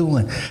 how you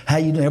doing? How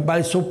you doing?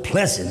 Everybody's so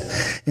pleasant.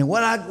 And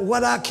what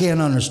I can't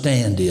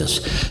understand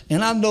is,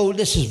 and I know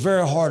this is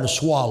very hard to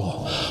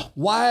swallow,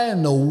 why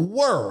in the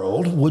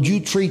world would you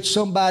treat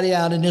somebody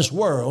out in this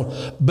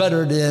world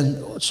better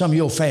than some of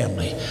your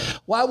family?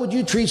 Why would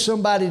you treat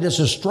somebody that's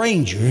a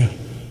stranger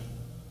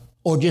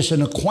or just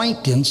an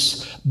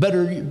acquaintance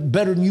better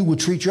than you would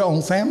treat your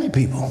own family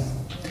people?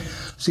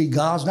 See,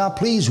 God's not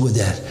pleased with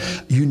that.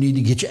 You need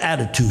to get your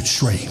attitude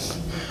straight.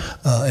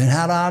 And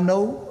how do I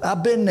know?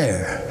 I've been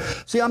there.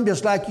 See, I'm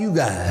just like you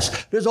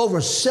guys. There's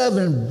over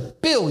 7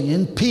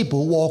 billion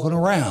people walking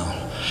around,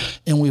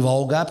 and we've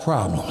all got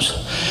problems.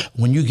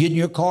 When you get in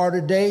your car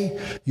today,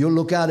 you'll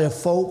look out at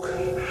folk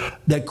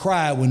that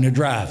cry when they're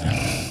driving.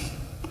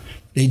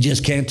 They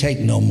just can't take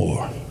no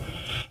more.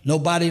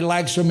 Nobody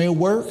likes them at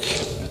work.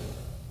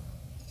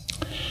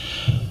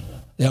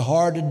 They're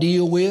hard to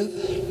deal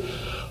with.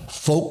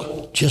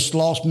 Folk just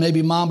lost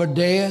maybe mom or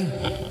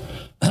dad.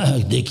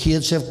 Their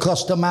kids have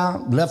cussed them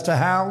out, left the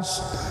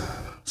house.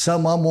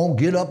 Some of them won't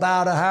get up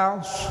out of the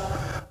house.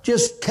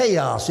 Just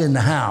chaos in the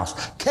house,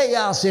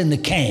 chaos in the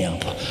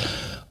camp.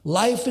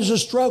 Life is a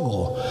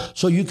struggle.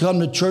 So you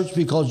come to church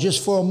because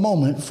just for a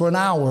moment, for an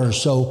hour or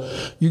so,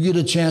 you get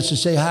a chance to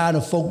say hi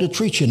to folk that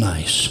treat you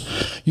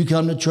nice. You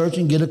come to church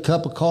and get a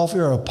cup of coffee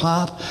or a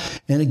pop,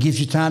 and it gives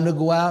you time to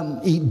go out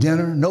and eat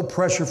dinner. No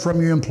pressure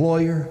from your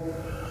employer.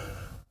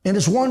 And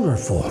it's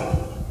wonderful.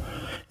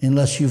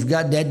 Unless you've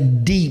got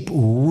that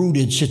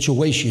deep-rooted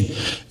situation.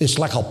 It's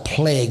like a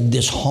plague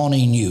that's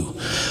haunting you.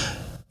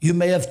 You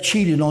may have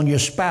cheated on your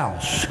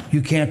spouse.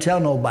 You can't tell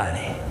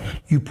nobody.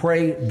 You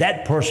pray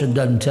that person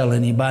doesn't tell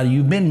anybody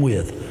you've been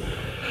with.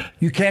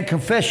 You can't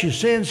confess your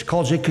sins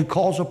because it could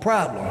cause a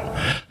problem.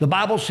 The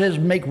Bible says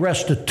make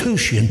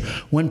restitution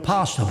when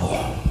possible,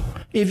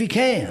 if you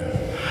can.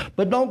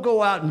 But don't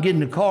go out and get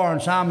in the car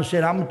and Simon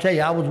said, I'm going to tell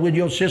you, I was with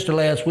your sister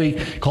last week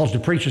because the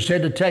preacher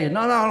said to tell you.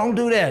 No, don't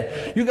do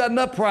that. You got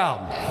enough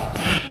problem.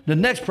 The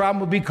next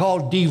problem would be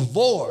called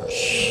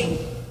divorce.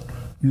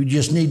 You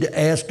just need to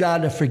ask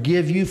God to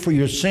forgive you for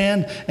your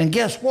sin. And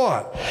guess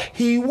what?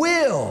 He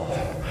will.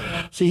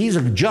 See, he's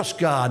a just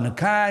God and a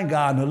kind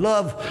God and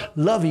a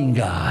loving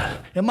God.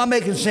 Am I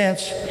making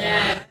sense?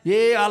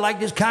 Yeah, I like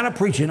this kind of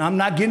preaching. I'm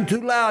not getting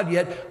too loud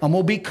yet. I'm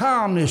going to be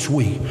calm this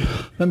week.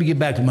 Let me get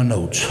back to my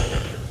notes.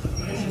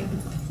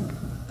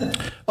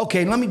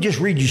 Okay, let me just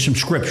read you some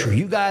scripture.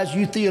 You guys,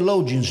 you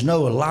theologians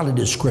know a lot of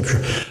this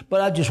scripture,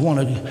 but I just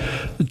want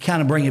to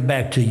kind of bring it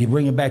back to you,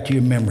 bring it back to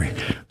your memory.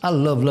 I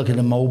love looking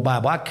at my old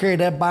Bible. I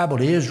carried that Bible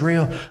to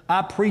Israel.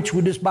 I preached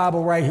with this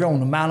Bible right here on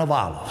the Mount of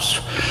Olives.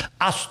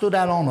 I stood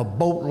out on a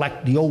boat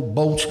like the old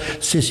boats.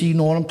 Sissy, you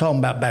know what I'm talking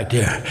about back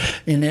there.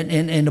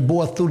 And the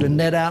boy threw the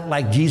net out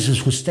like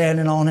Jesus was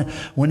standing on it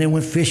when they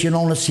went fishing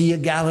on the Sea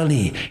of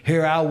Galilee.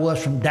 Here I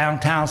was from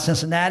downtown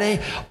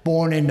Cincinnati,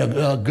 born in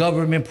the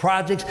government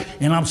projects,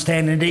 and I'm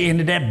standing at the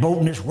end of that boat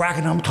and it's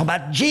rocking. I'm talking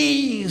about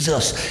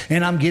Jesus.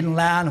 And I'm getting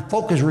loud and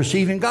focused,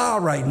 receiving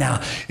God right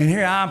now. And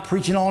here I'm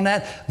preaching on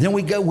that. Then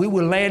we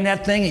would land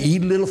that thing and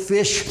eat a little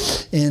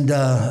fish, and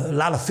a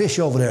lot of fish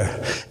over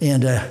there.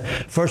 And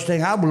first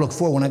thing I would look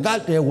for when I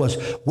got there was,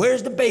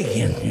 where's the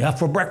bacon? Yeah,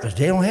 for breakfast.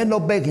 They don't have no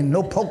bacon,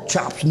 no pork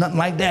chops, nothing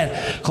like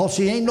that. Because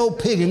see, ain't no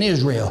pig in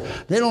Israel.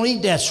 They don't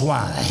eat that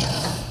swine.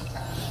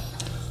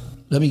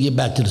 Let me get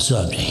back to the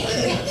subject.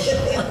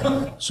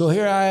 So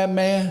here I am,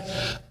 man.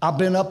 I've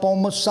been up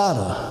on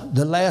Masada,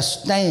 the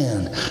last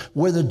stand,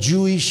 where the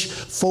Jewish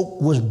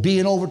folk was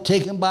being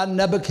overtaken by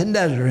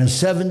Nebuchadnezzar in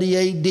 70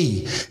 AD.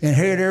 And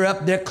here they're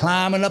up there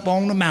climbing up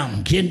on the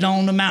mountain, getting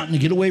on the mountain to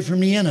get away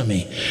from the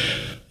enemy.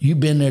 You've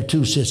been there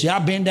too, sissy.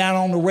 I've been down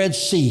on the Red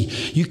Sea.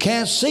 You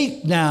can't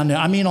sink down there.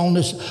 I mean, on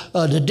this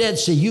the Dead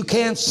Sea, you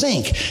can't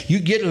sink. You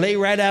lay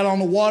right out on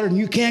the water, and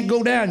you can't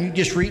go down. You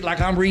just read like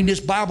I'm reading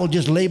this Bible.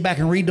 Just lay back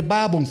and read the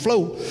Bible and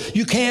float.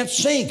 You can't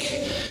sink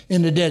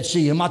in the Dead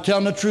Sea. Am I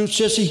telling the truth,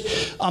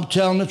 sissy? I'm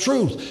telling the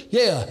truth.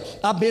 Yeah,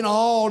 I've been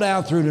all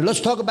down through there. Let's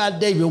talk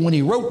about David when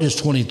he wrote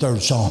this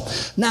 23rd Psalm.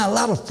 Now, a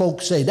lot of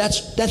folks say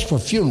that's for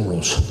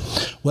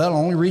funerals. Well, the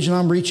only reason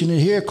I'm reaching it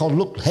here because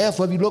look, half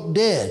of you look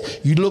dead.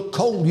 You look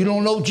cold. You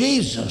don't know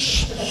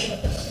Jesus.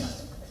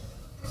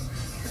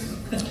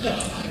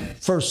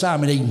 1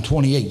 Samuel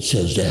 8:28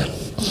 says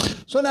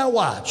that. So now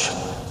watch.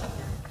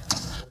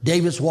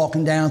 David's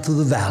walking down through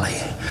the valley.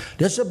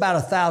 This is about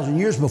 1,000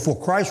 years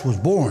before Christ was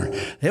born.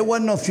 There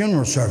wasn't no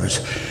funeral service.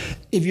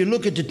 If you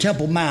look at the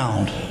Temple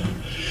Mound,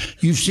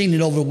 you've seen it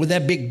over with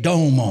that big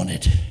dome on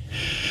it.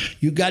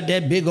 You got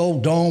that big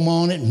old dome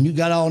on it, and you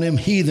got all them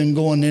heathen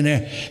going in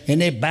there,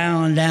 and they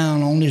bowing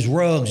down on these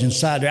rugs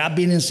inside there. I've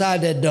been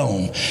inside that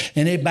dome,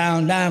 and they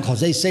bowing down because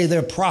they say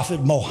their prophet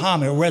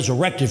Muhammad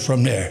resurrected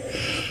from there.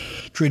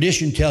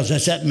 Tradition tells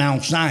us at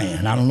Mount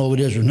Zion. I don't know if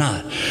it is or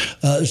not.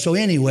 So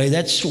anyway,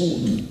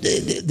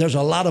 there's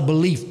a lot of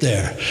belief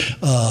there.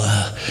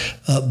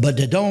 But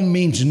the dome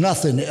means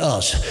nothing to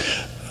us.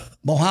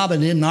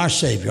 Muhammad isn't our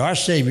Savior. Our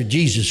Savior,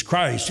 Jesus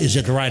Christ, is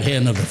at the right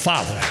hand of the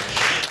Father.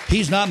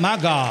 He's not my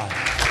God.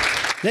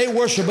 They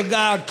worship a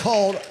God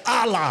called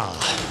Allah.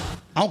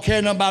 I don't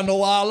care nothing about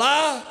no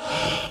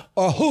Allah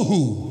or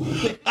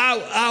hoo-hoo.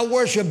 I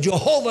worship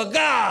Jehovah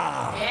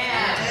God.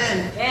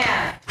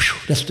 Yeah.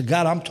 Whew, that's the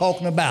God I'm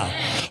talking about.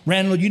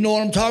 Randall, you know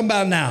what I'm talking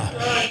about now.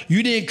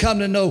 You didn't come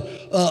to know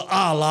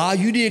Allah.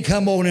 You didn't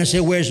come over there and say,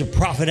 where's the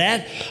prophet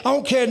at? I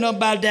don't care nothing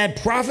about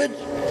that prophet.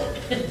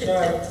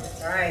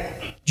 All right.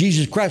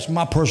 Jesus Christ is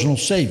my personal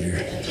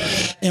Savior.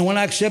 And when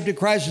I accepted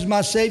Christ as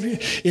my Savior,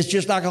 it's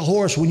just like a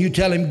horse when you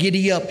tell him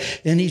giddy up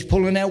and he's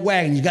pulling that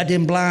wagon. He's got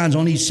them blinds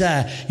on each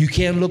side. You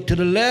can't look to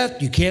the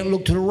left. You can't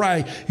look to the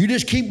right. You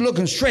just keep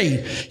looking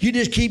straight. You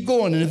just keep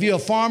going. And if you're a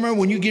farmer,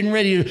 when you're getting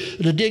ready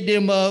to dig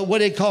them, what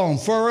they call them,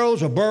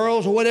 furrows or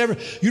burrows or whatever,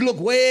 you look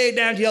way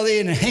down to the other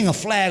end and hang a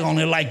flag on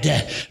it like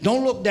that.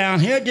 Don't look down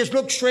here. Just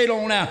look straight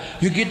on out.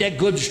 You get that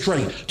good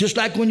straight. Just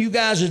like when you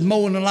guys is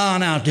mowing the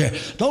lawn out there.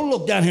 Don't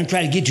look down here and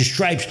try to get your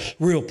stripes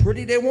real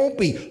pretty. They won't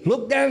be.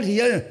 Look down to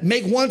the other,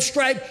 make one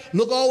stripe,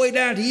 look all the way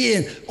down to the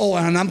end. Oh,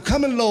 and I'm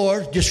coming,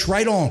 Lord, just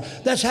right on.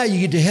 That's how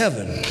you get to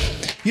heaven.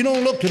 You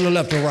don't look to the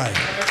left or right.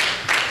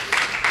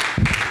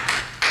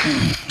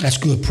 That's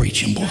good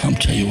preaching, boy. I'm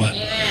telling you what.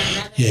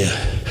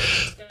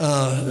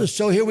 Yeah.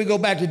 So here we go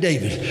back to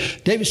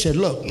David. David said,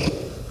 look,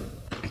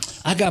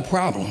 I got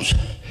problems.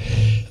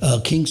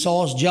 King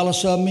Saul's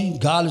jealous of me.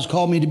 God has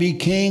called me to be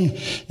king,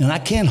 and I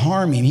can't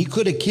harm him. He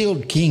could have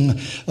killed King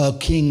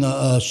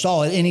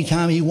Saul at any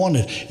time he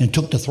wanted and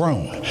took the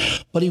throne.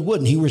 But he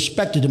wouldn't. He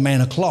respected the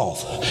man of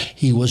cloth.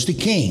 He was the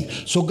king.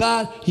 So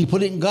God, he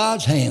put it in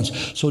God's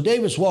hands. So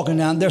David's walking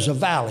down. There's a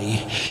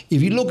valley.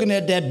 If you're looking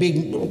at that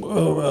big,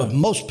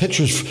 most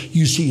pictures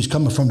you see is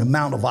coming from the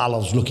Mount of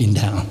Olives looking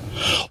down.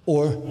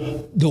 Or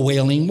the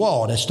Wailing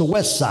Wall. That's the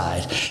west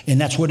side.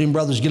 And that's where them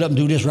brothers get up and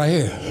do this right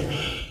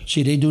here.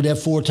 See, they do that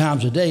 4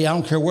 times a day. I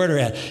don't care where they're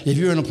at. If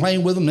you're in a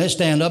plane with them, they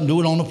stand up and do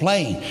it on the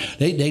plane.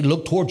 They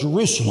look toward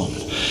Jerusalem.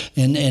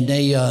 And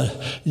they,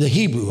 the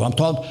Hebrew, I'm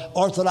talking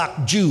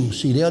Orthodox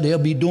Jews, see, they'll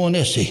be doing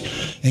this, see,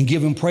 and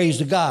giving praise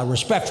to God,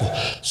 respectful.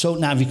 So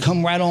now if you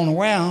come right on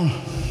around,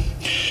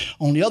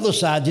 on the other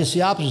side, just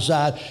the opposite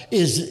side,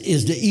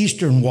 is the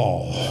eastern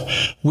wall,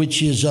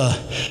 which is,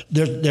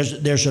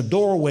 there's a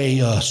doorway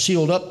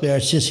sealed up there.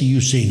 Sissy,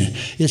 you've seen it.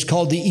 It's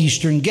called the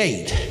Eastern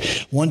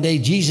Gate. One day,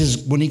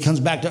 Jesus, when he comes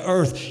back to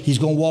earth, he's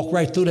going to walk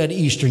right through that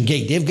Eastern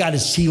Gate. They've got it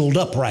sealed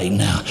up right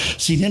now.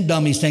 See, them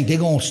dummies think they're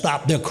going to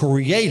stop their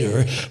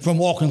creator from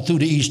walking through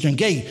the Eastern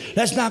Gate.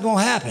 That's not going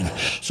to happen.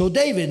 So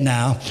David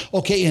now,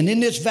 okay, and in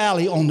this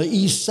valley on the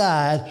east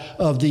side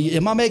of the,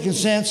 am I making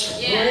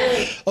sense?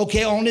 Yeah.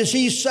 Okay, on this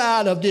east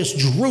side of this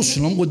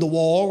Jerusalem with the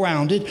wall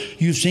around it,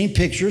 you've seen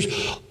pictures.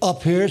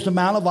 Up here is the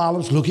Mount of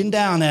Olives looking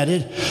down at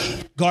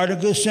it. Garden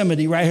of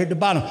Gethsemane right here at the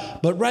bottom.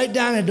 But right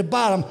down at the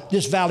bottom,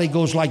 this valley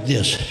goes like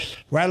this,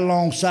 right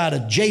alongside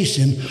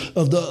adjacent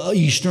of the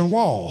eastern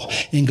wall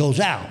and goes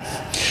out.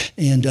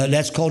 And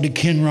that's called the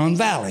Kinron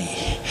Valley,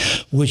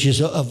 which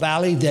is a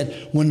valley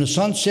that when the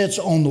sun sets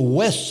on the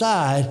west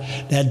side,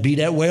 that'd be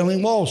that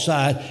Wailing Wall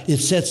side, it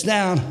sets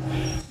down.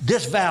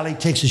 This valley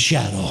takes a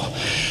shadow.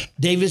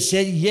 David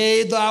said,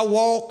 yea, though I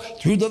walk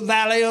through the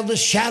valley of the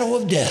shadow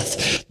of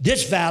death.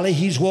 This valley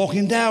he's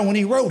walking down when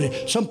he wrote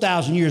it, some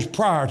 1,000 years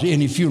prior to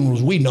any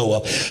funerals we know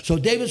of. So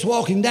David's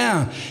walking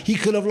down. He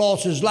could have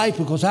lost his life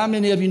because how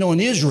many of you know in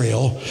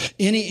Israel,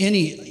 any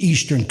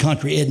eastern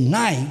country, at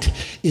night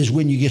is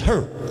when you get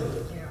hurt.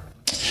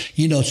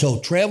 So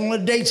travel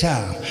in the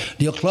daytime.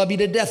 They'll club you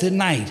to death at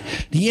night.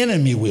 The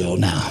enemy will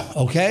now,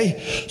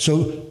 okay?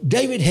 So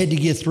David had to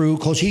get through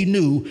because he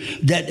knew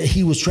that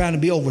he was trying to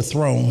be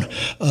overthrown,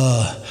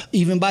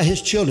 even by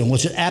his children.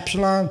 Was it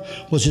Absalom?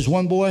 Was his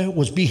one boy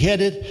was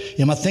beheaded?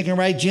 Am I thinking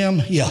right,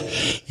 Jim? Yeah.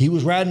 He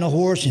was riding a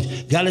horse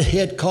and got his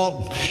head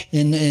caught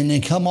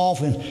and come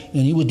off, and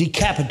he was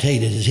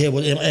decapitated. His head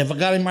was, if I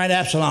got him right,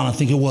 Absalom, I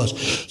think it was.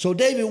 So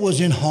David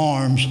was in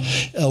harm's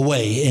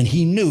way, and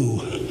he knew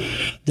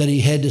that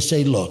he had to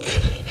say, look,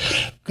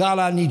 God,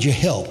 I need your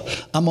help.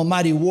 I'm a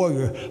mighty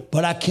warrior,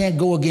 but I can't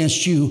go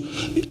against you.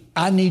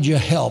 I need your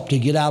help to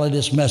get out of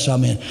this mess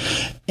I'm in.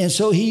 And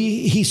so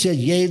he said,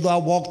 yea, though I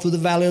walk through the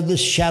valley of the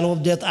shadow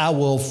of death, I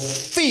will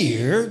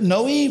fear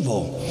no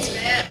evil.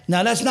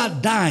 Now, that's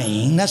not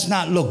dying. That's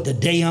not, look, the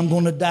day I'm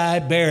going to die,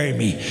 bury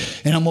me,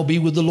 and I'm going to be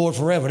with the Lord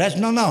forever. That's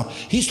no.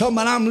 He's talking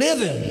about I'm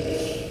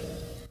living.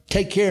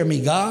 Take care of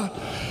me, God.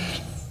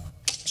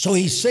 So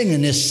he's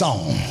singing this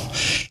song.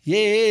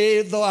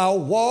 Yea, though I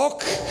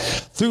walk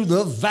through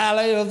the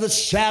valley of the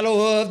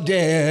shadow of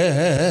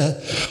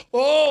death,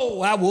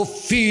 oh, I will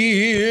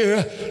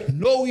fear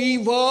no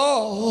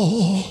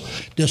evil.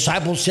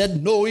 Disciples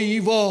said no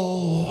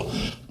evil.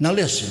 Now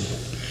listen,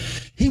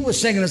 he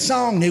was singing a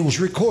song, they was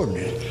recording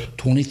it,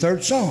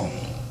 23rd Psalm.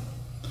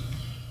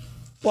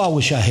 Well, I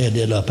wish I had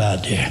that up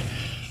out there.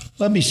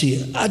 Let me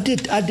see. I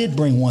did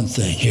bring one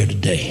thing here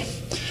today.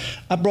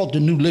 I brought the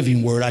New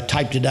Living Word. I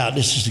typed it out.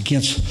 This is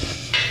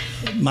against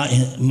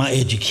my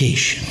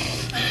education.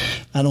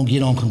 I don't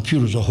get on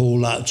computers a whole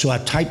lot, so I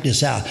typed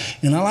this out.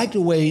 And I like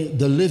the way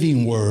the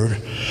Living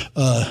Word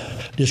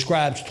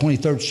describes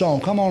 23rd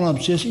Psalm. Come on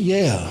up, sis.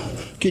 Yeah,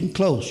 getting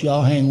close.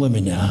 Y'all hang with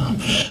me now.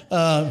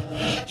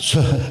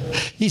 So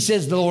he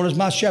says, the Lord is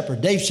my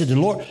shepherd. David said,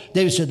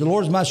 the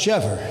Lord is my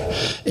shepherd.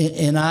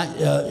 And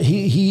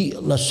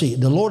let's see,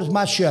 the Lord is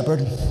my shepherd.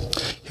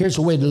 Here's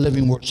the way the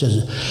Living Word says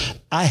it.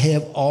 I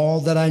have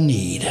all that I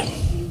need.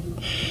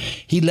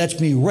 He lets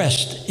me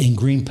rest in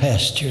green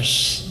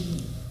pastures.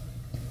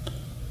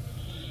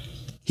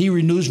 He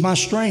renews my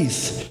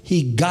strength.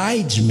 He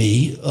guides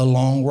me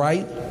along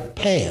right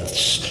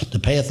paths. The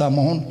path I'm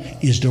on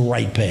is the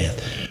right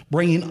path,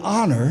 bringing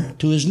honor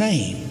to his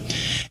name.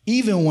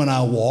 Even when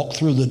I walk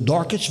through the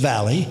darkest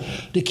valley,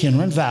 the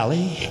Kidron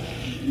Valley,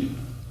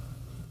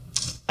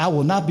 I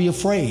will not be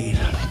afraid.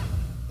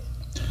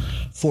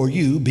 For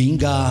you, being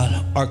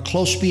God, are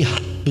close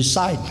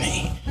beside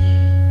me.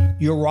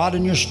 Your rod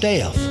and your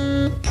staff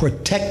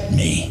protect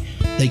me.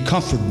 They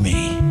comfort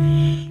me.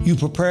 You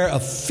prepare a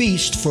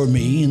feast for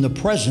me in the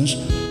presence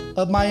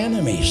of my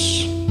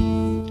enemies.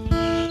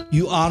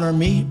 You honor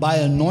me by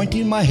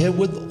anointing my head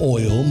with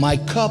oil. My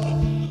cup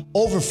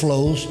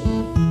overflows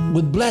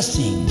with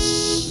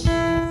blessings.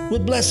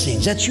 With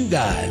blessings. That's you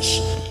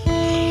guys.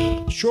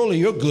 Surely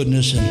your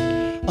goodness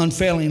and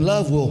unfailing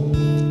love will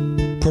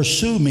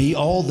pursue me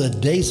all the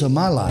days of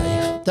my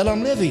life that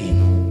I'm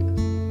living.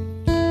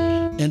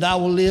 And I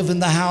will live in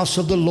the house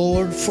of the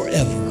Lord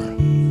forever.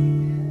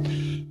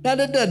 Now,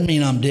 that doesn't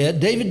mean I'm dead.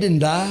 David didn't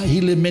die.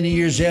 He lived many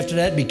years after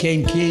that,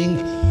 became king,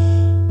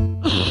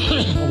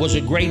 was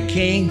a great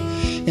king.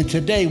 And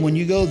today, when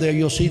you go there,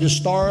 you'll see the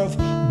Star of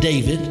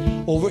David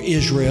over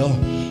Israel,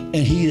 and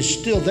he is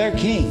still their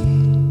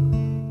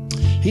king.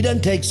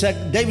 David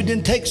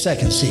didn't take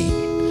second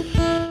seat.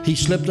 He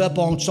slipped up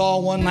on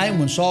Saul one night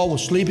when Saul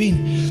was sleeping,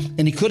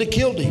 and he could have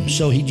killed him.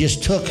 So he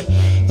just took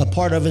a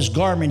part of his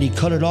garment. He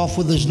cut it off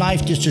with his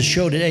knife just to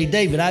show that, hey,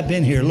 David, I've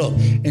been here, look.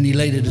 And he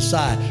laid it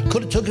aside.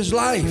 Could have took his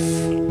life,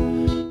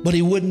 but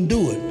he wouldn't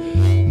do it.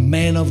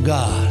 Man of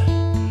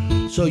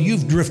God. So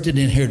you've drifted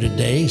in here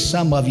today.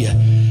 Some of you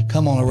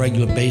come on a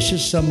regular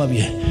basis. Some of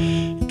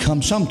you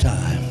come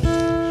sometime.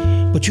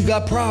 But you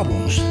got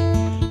problems.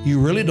 You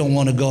really don't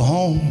want to go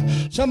home.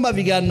 Some of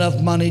you got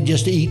enough money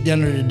just to eat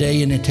dinner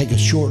today and then take a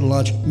short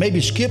lunch. Maybe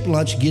skip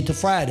lunch and get to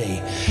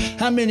Friday.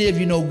 How many of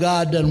you know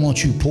God doesn't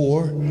want you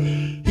poor?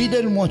 He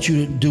doesn't want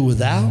you to do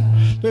without.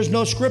 There's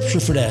no scripture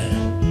for that.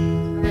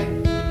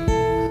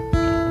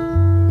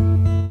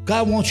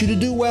 God wants you to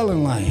do well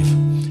in life.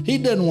 He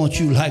doesn't want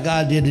you like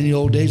I did in the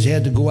old days. I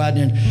had to go out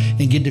and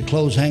get the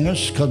clothes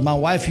hangers because my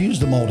wife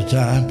used them all the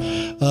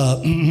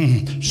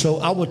time. So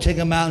I would take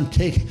them out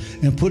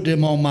and put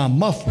them on my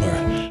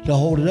muffler to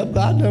hold it up.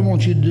 God doesn't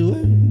want you to do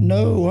it.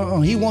 No,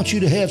 He wants you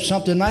to have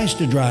something nice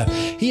to drive.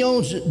 He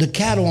owns the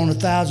cattle on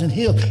 1,000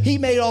 hills. He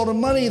made all the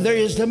money there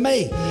is to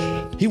make.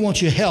 He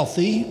wants you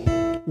healthy,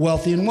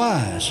 wealthy, and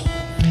wise.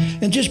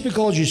 And just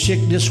because you're sick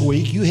this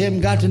week, you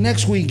haven't got to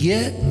next week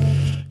yet.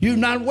 You're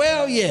not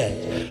well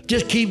yet.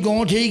 Just keep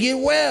going till you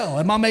get well.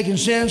 Am I making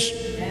sense?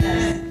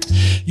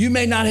 You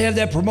may not have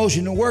that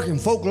promotion to work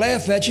and folk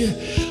laugh at you.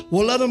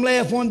 Well, let them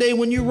laugh one day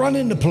when you run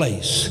into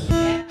place.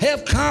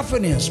 Have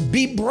confidence.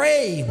 Be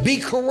brave. Be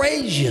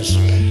courageous.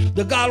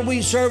 The God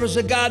we serve is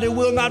a God that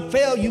will not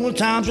fail you in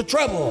times of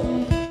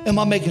trouble. Am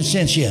I making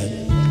sense yet?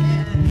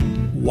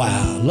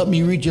 Wow. Let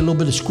me read you a little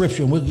bit of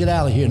scripture and we'll get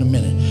out of here in a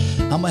minute.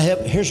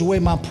 Here's the way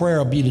my prayer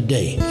will be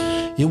today.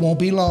 It won't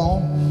be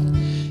long.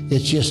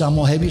 It's just I'm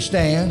going to have you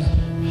stand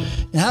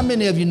And how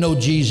many of you know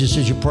Jesus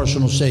is your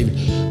personal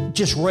Savior?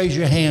 Just raise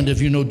your hand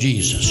if you know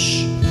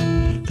Jesus.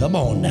 Come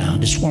on now,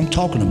 this is what I'm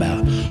talking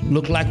about.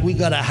 Look like we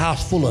got a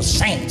house full of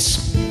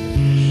saints.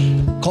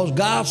 Because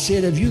God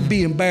said, if you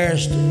be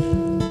embarrassed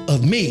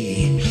of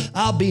me,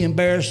 I'll be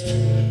embarrassed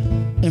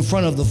in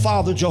front of the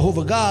Father,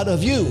 Jehovah God,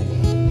 of you.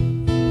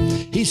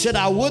 He said,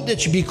 I would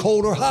that you be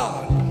cold or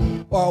hot,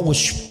 or I will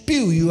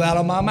spew you out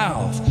of my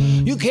mouth.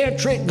 You can't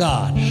trick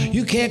God.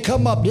 You can't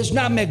come up. This is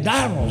not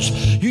McDonald's.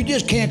 You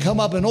just can't come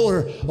up and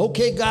order,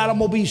 okay, God, I'm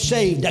going to be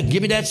saved.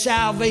 Give me that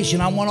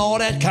salvation. I want all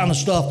that kind of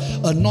stuff.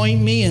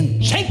 Anoint me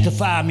and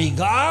sanctify me,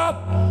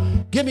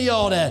 God. Give me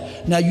all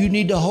that. Now, you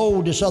need to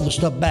hold this other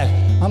stuff back.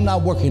 I'm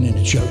not working in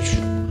the church.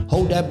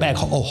 Hold that back.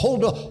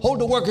 Hold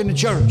the work in the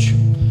church.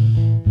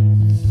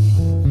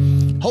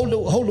 Hold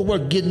the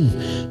work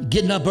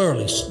getting up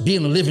early,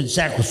 being a living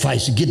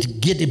sacrifice, to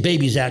get the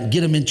babies out and get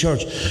them in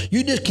church.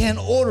 You just can't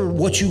order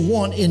what you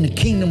want in the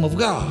kingdom of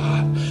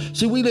God.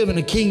 See, we live in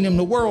a kingdom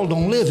the world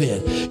don't live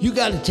in. You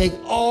got to take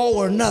all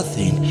or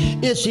nothing.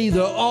 It's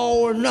either all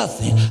or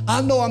nothing.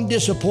 I know I'm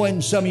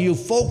disappointing some of you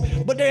folk,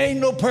 but there ain't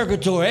no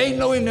purgatory, ain't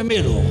no in the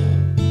middle.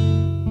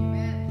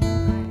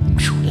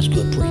 Whew, that's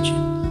good preaching.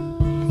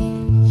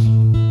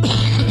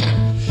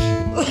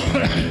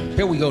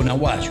 Here we go, now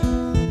watch.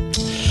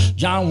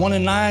 John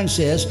 1:9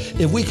 says,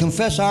 if we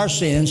confess our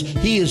sins,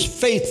 he is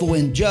faithful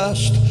and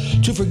just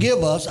to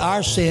forgive us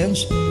our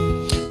sins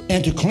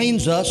and to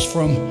cleanse us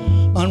from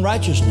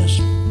unrighteousness.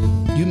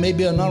 You may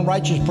be an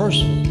unrighteous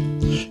person.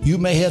 You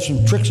may have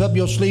some tricks up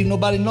your sleeve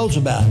nobody knows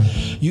about.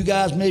 You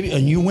guys maybe,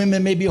 and you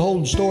women may be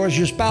holding stores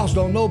your spouse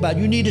don't know about.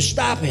 You need to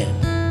stop it.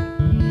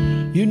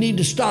 You need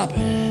to stop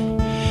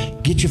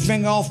it. Get your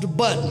finger off the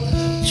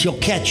button. She'll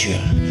catch you.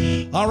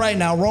 All right,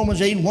 now Romans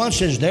 8:1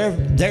 says,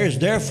 there is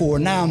therefore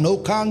now no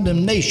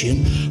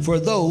condemnation for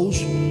those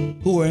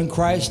who are in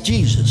Christ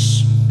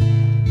Jesus.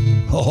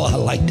 Oh, I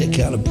like that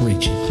kind of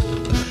preaching.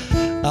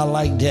 I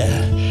like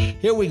that.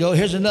 Here we go.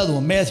 Here's another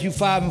one. Matthew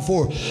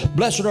 5:4.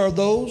 Blessed are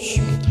those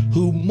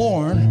who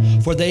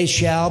mourn, for they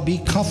shall be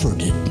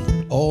comforted.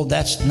 Oh,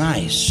 that's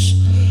nice.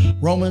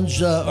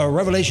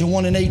 Revelation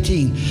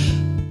 1:18.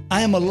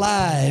 I am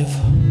alive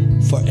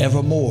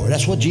forevermore.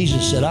 That's what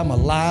Jesus said. I'm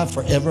alive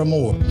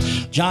forevermore.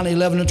 John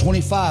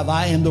 11:25.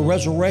 I am the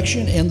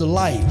resurrection and the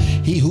life.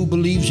 He who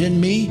believes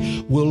in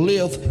me will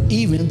live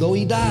even though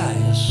he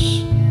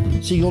dies.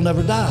 See, you'll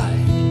never die.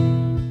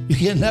 You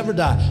can never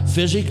die.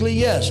 Physically,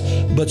 yes,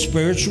 but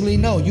spiritually,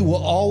 no. You will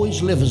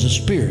always live as a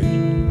spirit.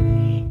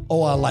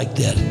 Oh, I like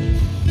that.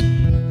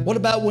 What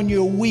about when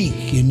you're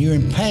weak and you're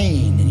in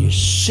pain and you're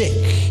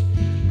sick?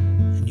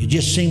 You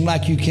just seem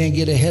like you can't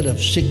get ahead of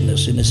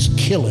sickness and it's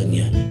killing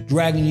you,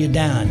 dragging you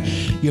down.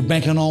 You're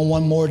banking on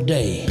one more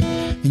day.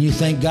 And you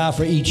thank God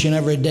for each and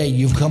every day.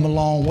 You've come a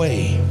long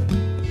way.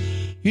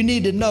 You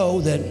need to know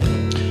that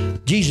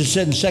Jesus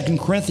said in 2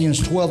 Corinthians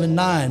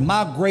 12:9,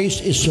 my grace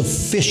is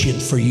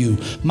sufficient for you.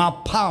 My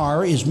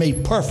power is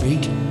made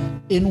perfect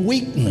in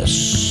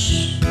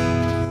weakness.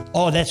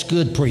 Oh, that's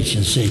good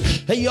preaching, see.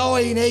 Hey, y'all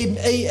ain't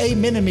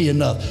amening me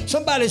enough.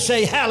 Somebody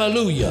say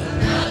hallelujah.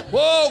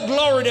 Whoa,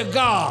 glory to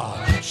God.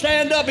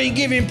 Stand up and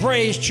give him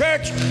praise,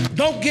 church.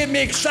 Don't get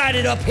me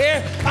excited up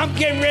here. I'm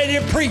getting ready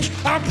to preach.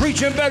 I'm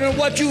preaching better than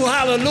what you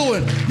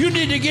hallelujah. You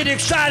need to get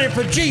excited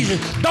for Jesus.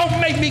 Don't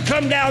make me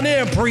come down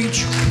there and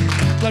preach.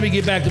 Let me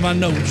get back to my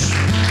notes.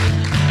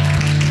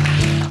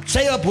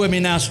 Stay up with me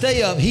now.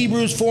 Stay up.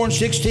 Hebrews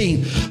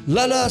 4:16.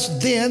 Let us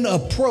then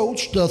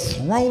approach the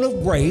throne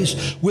of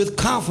grace with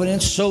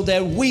confidence so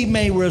that we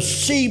may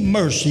receive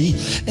mercy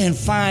and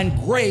find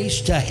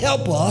grace to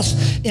help us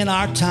in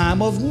our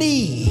time of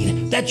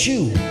need. That's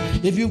you.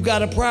 If you've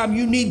got a problem,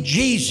 you need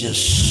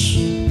Jesus.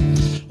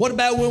 What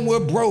about when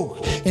we're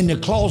broke and the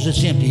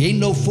closet's empty? Ain't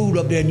no food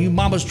up there and your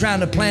mama's trying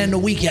to plan the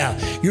week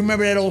out. You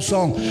remember that old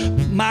song?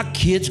 My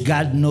kids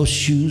got no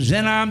shoes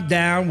and I'm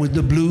down with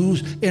the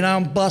blues and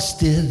I'm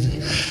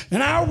busted.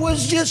 And I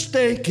was just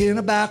thinking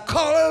about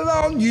calling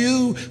on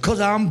you because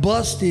I'm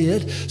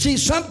busted. See,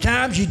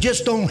 sometimes you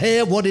just don't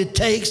have what it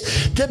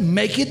takes to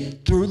make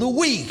it through the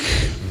week.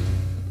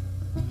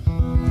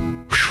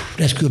 Whew,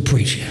 that's good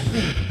preaching.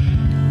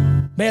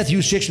 Matthew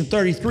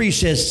 6:33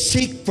 says,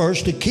 seek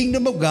first the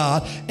kingdom of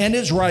God and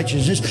his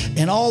righteousness,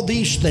 and all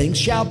these things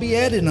shall be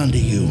added unto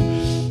you.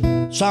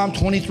 Psalm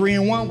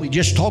 23:1, we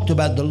just talked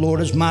about the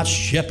Lord is my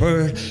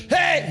shepherd.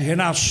 Hey,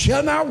 and I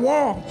shall not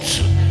want.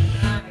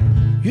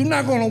 You're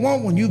not going to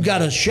want when you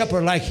got a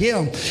shepherd like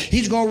him.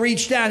 He's going to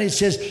reach down. He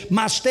says,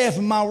 my staff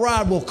and my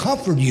rod will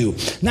comfort you.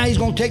 Now he's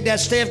going to take that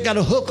staff, got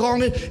a hook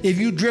on it. If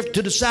you drift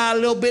to the side a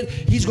little bit,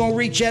 he's going to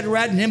reach at it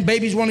right, and them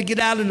babies want to get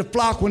out in the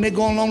flock. When they're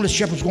going along, the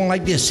shepherd's going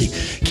like this.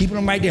 See, keeping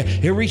them right there.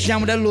 He'll reach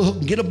down with that little hook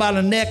and get them by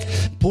the neck,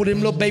 pull them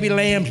little baby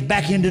lambs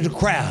back into the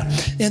crowd.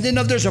 And then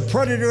if there's a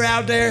predator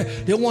out there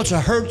that wants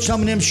to hurt some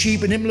of them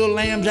sheep and them little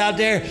lambs out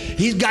there,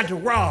 he's got the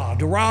rod.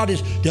 The rod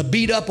is to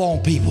beat up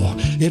on people.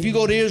 If you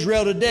go to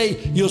Israel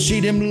today, you'll see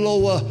them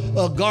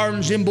little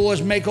gardens them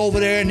boys make over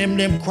there, and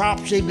them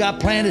crops they've got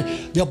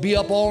planted. They'll be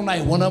up all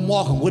night. One of them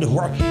walking with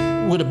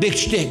with a big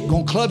stick,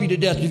 gonna club you to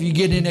death if you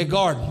get in their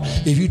garden,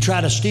 if you try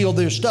to steal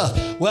their stuff.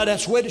 Well,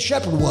 that's where the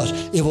shepherd was.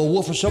 If a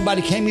wolf or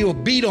somebody came, he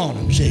would beat on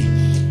them, see.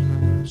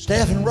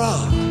 Staff and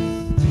rod.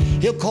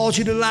 He'll cause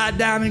you to lie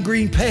down in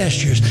green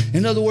pastures.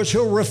 In other words,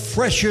 he'll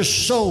refresh your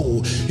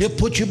soul. He'll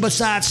put you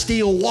beside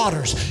still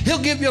waters. He'll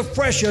give you a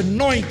fresh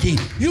anointing.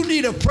 You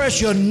need a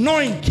fresh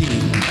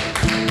anointing.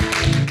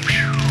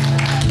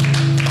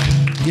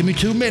 Give me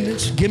 2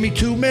 minutes. Give me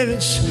 2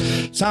 minutes.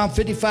 Psalm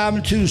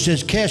 55:2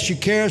 says, cast your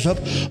cares up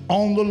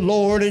on the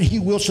Lord and he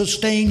will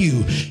sustain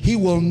you. He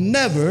will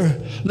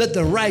never let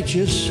the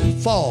righteous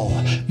fall.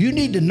 You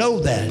need to know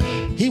that.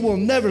 He will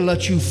never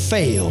let you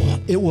fail.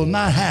 It will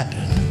not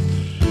happen.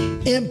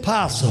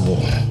 Impossible.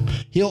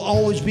 He'll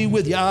always be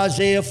with you.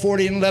 Isaiah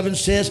 40:11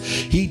 says,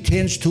 he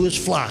tends to his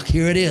flock.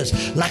 Here it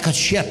is. Like a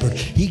shepherd,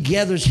 he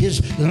gathers his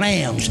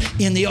lambs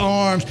in the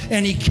arms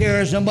and he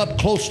carries them up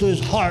close to his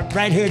heart.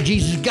 Right here,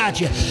 Jesus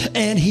got you.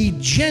 And he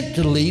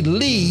gently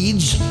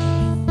leads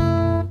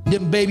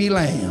them baby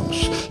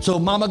lambs. So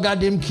mama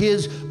got them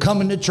kids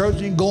coming to church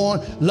and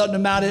going, letting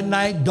them out at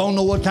night, don't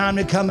know what time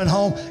they're coming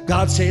home.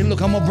 God saying, look,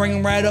 I'm going to bring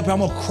them right up. I'm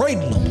going to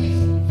cradle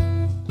them.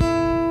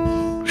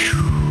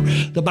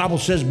 The Bible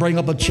says, bring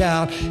up a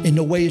child in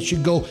the way it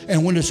should go,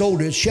 and when it's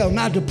older, it shall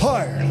not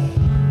depart.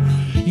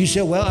 You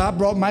say, well, I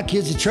brought my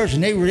kids to church,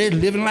 and they were there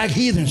living like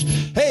heathens.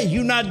 Hey,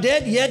 you're not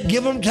dead yet.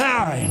 Give them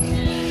time.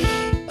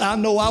 I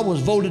know I was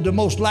voted the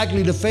most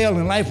likely to fail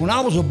in life when I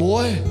was a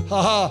boy.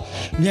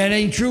 That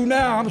ain't true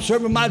now. I'm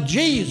serving my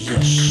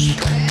Jesus.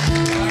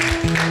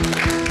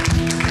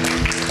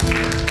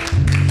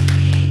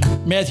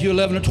 Matthew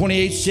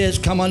 11:28 says,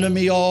 come unto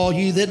me all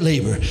ye that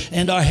labor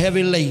and are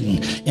heavy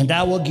laden, and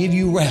I will give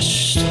you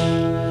rest.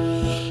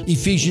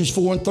 Ephesians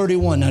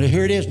 4:31. Now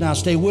here it is. Now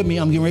stay with me.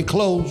 I'm getting ready to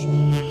close.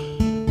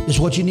 It's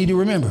what you need to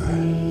remember.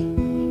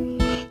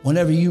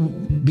 Whenever you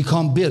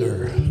become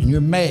bitter and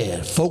you're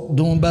mad, folk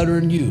doing better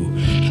than you.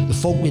 The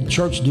folk at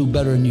church do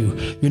better than you.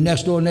 Your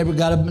next door neighbor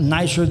got a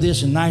nicer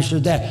this and nicer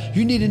that.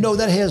 You need to know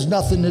that has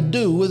nothing to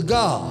do with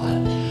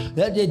God.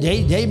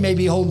 They may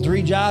be holding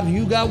 3 jobs and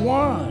you got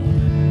 1.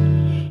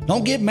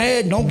 Don't get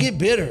mad. Don't get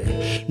bitter.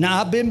 Now,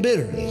 I've been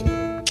bitter.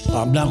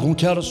 I'm not going to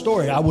tell the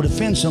story. I would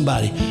offend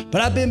somebody. But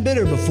I've been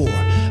bitter before.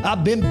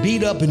 I've been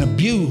beat up and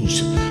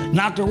abused,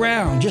 knocked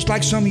around, just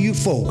like some of you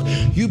folk.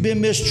 You've been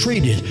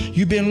mistreated.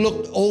 You've been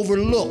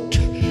overlooked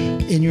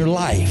in your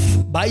life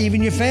by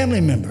even your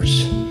family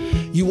members.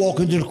 You walk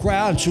into the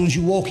crowd, as soon as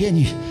you walk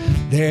in,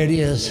 there it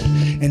is.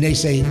 And they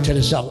say to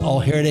themselves, oh,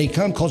 here they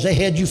come, because they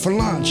had you for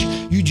lunch.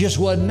 You just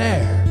wasn't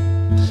there.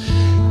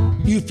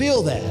 You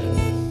feel that.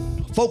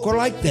 Folk are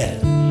like that.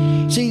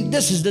 See,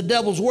 this is the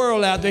devil's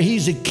world out there.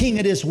 He's the king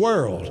of this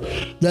world.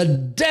 The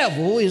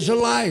devil is a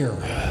liar.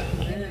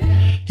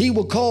 He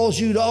will cause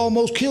you to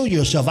almost kill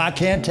yourself. I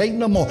can't take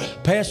no more.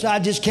 Pastor, I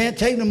just can't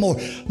take no more.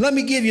 Let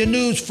me give you a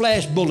news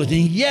flash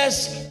bulletin.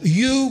 Yes,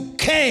 you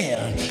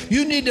can.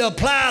 You need to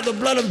apply the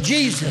blood of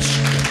Jesus.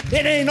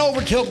 It ain't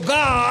over till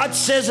God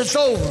says it's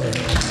over.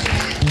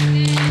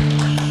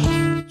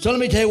 So let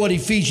me tell you what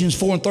Ephesians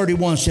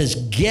 4:31 says.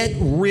 Get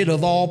rid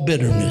of all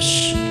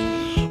bitterness,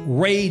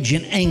 rage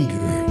and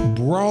anger,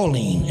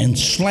 brawling and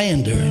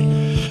slander,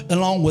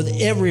 along with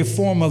every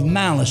form of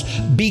malice.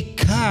 Be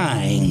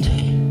kind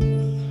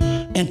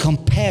and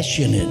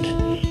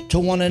compassionate to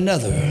one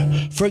another,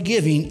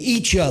 forgiving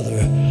each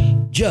other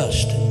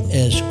just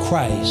as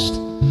Christ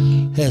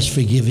has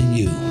forgiven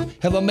you.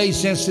 Have I made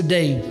sense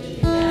today?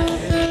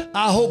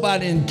 I hope I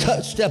didn't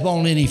step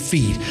on any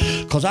feet,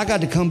 because I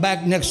got to come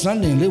back next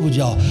Sunday and live with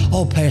y'all.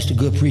 Oh, Pastor,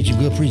 good preaching,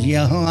 good preaching.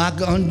 Yeah, I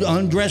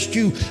undressed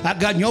you. I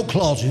got in your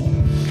closet.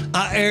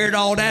 I aired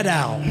all that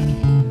out.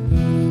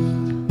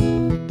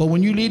 But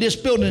when you leave this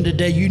building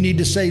today, you need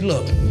to say,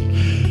 look,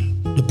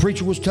 the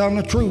preacher was telling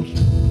the truth.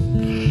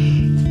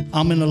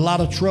 I'm in a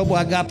lot of trouble.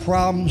 I got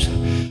problems.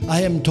 I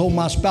haven't told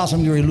my spouse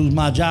I'm going to lose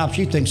my job.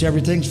 She thinks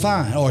everything's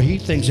fine, or he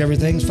thinks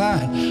everything's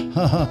fine.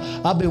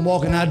 I've been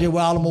walking out there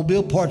with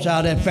automobile parts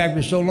out of that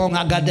factory so long.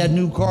 I got that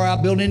new car I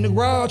built in the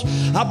garage.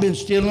 I've been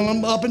stealing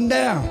them up and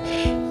down.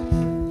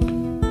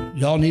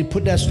 Y'all need to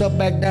put that stuff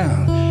back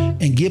down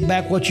and get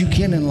back what you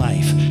can in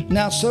life.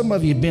 Now, some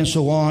of you have been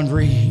so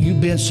ornery,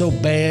 you've been so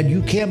bad,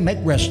 you can't make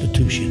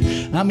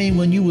restitution. I mean,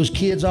 when you was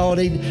kids all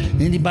day,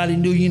 anybody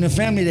knew you in the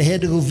family, they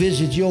had to go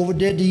visit you over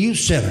there at the youth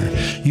center.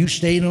 You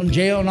stayed in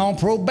jail and on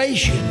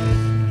probation,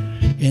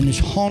 and it's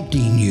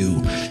haunting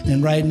you.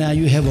 And right now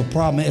you have a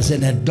problem as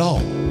an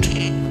adult.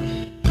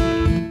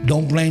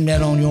 Don't blame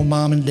that on your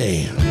mom and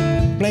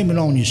dad. Blame it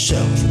on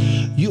yourself.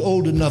 You're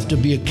old enough to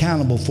be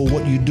accountable for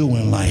what you do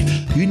in life.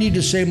 You need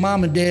to say,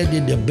 Mom and Dad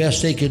did the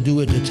best they could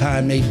do at the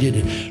time they did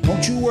it.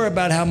 Don't you worry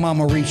about how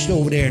Mama reached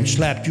over there and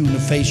slapped you in the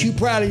face. You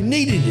probably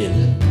needed it.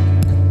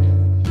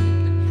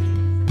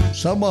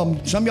 Some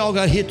of y'all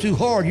got hit too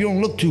hard. You don't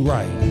look too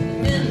right.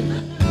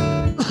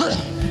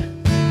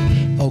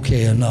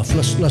 Okay, enough.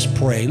 Let's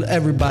pray.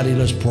 Everybody,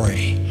 let's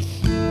pray.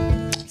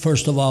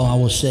 First of all, I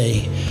will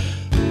say,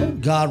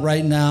 God,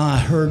 right now, I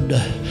heard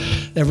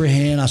every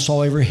hand. I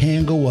saw every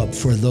hand go up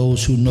for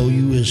those who know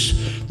you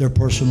as their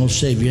personal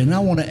Savior. And I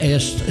want to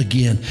ask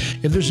again,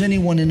 if there's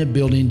anyone in the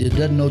building that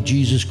doesn't know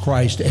Jesus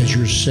Christ as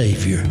your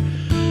Savior,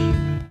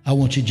 I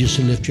want you just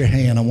to lift your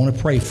hand. I want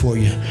to pray for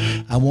you.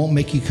 I won't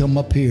make you come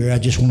up here. I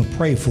just want to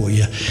pray for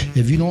you.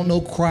 If you don't know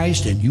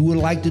Christ and you would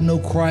like to know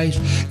Christ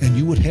and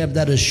you would have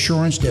that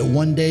assurance that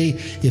one day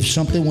if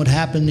something would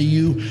happen to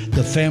you,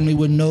 the family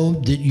would know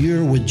that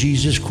you're with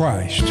Jesus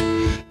Christ.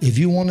 If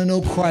you want to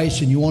know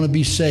Christ and you want to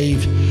be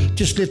saved,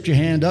 just lift your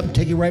hand up and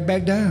take it right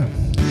back down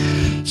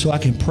so I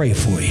can pray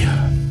for you.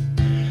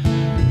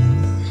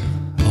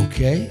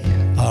 Okay?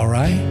 All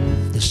right?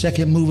 The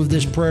second move of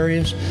this prayer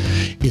is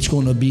it's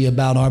going to be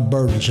about our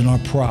burdens and our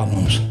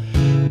problems.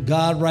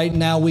 God, right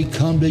now we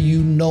come to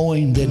you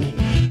knowing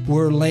that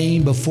we're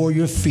laying before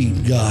your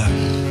feet, God.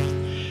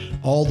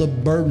 All the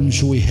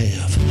burdens we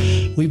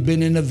have. We've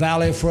been in the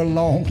valley for a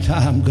long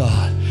time,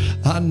 God.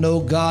 I know,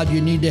 God, you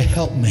need to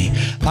help me.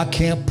 I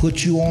can't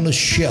put you on a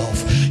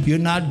shelf. You're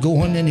not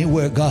going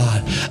anywhere,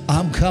 God.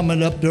 I'm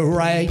coming up the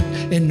right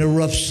in the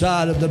rough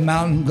side of the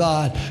mountain,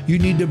 God. You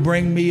need to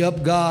bring me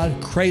up,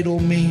 God. Cradle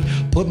me.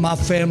 Put my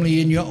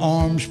family in your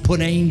arms.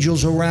 Put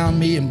angels around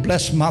me and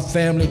bless my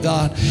family,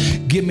 God.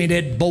 Give me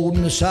that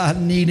boldness I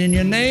need in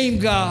your name,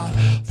 God.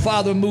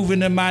 Father, move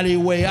in a mighty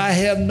way. I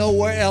have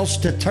nowhere else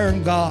to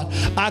turn, God.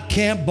 I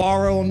can't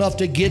borrow enough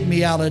to get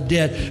me out of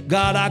debt.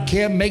 God, I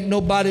can't make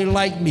nobody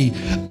like me.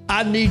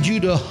 I need you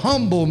to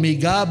humble me,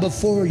 God,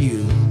 before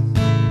you.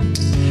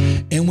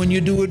 And when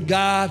you do it,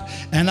 God,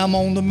 and I'm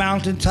on the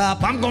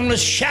mountaintop, I'm going to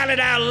shout it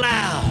out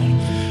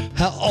loud.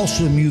 How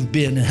awesome you've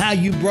been and how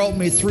you brought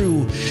me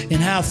through and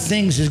how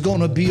things is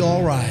going to be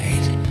all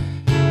right.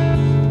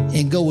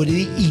 And go with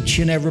each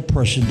and every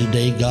person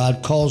today,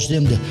 God. Cause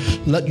them to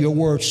let your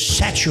word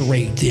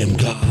saturate them,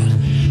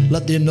 God.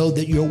 Let them know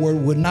that your word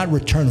would not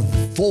return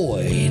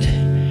void.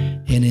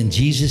 And in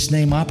Jesus'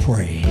 name I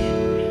pray.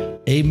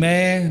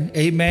 Amen,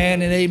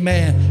 amen, and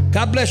amen.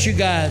 God bless you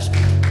guys.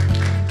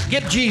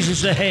 Give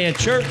Jesus a hand,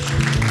 church.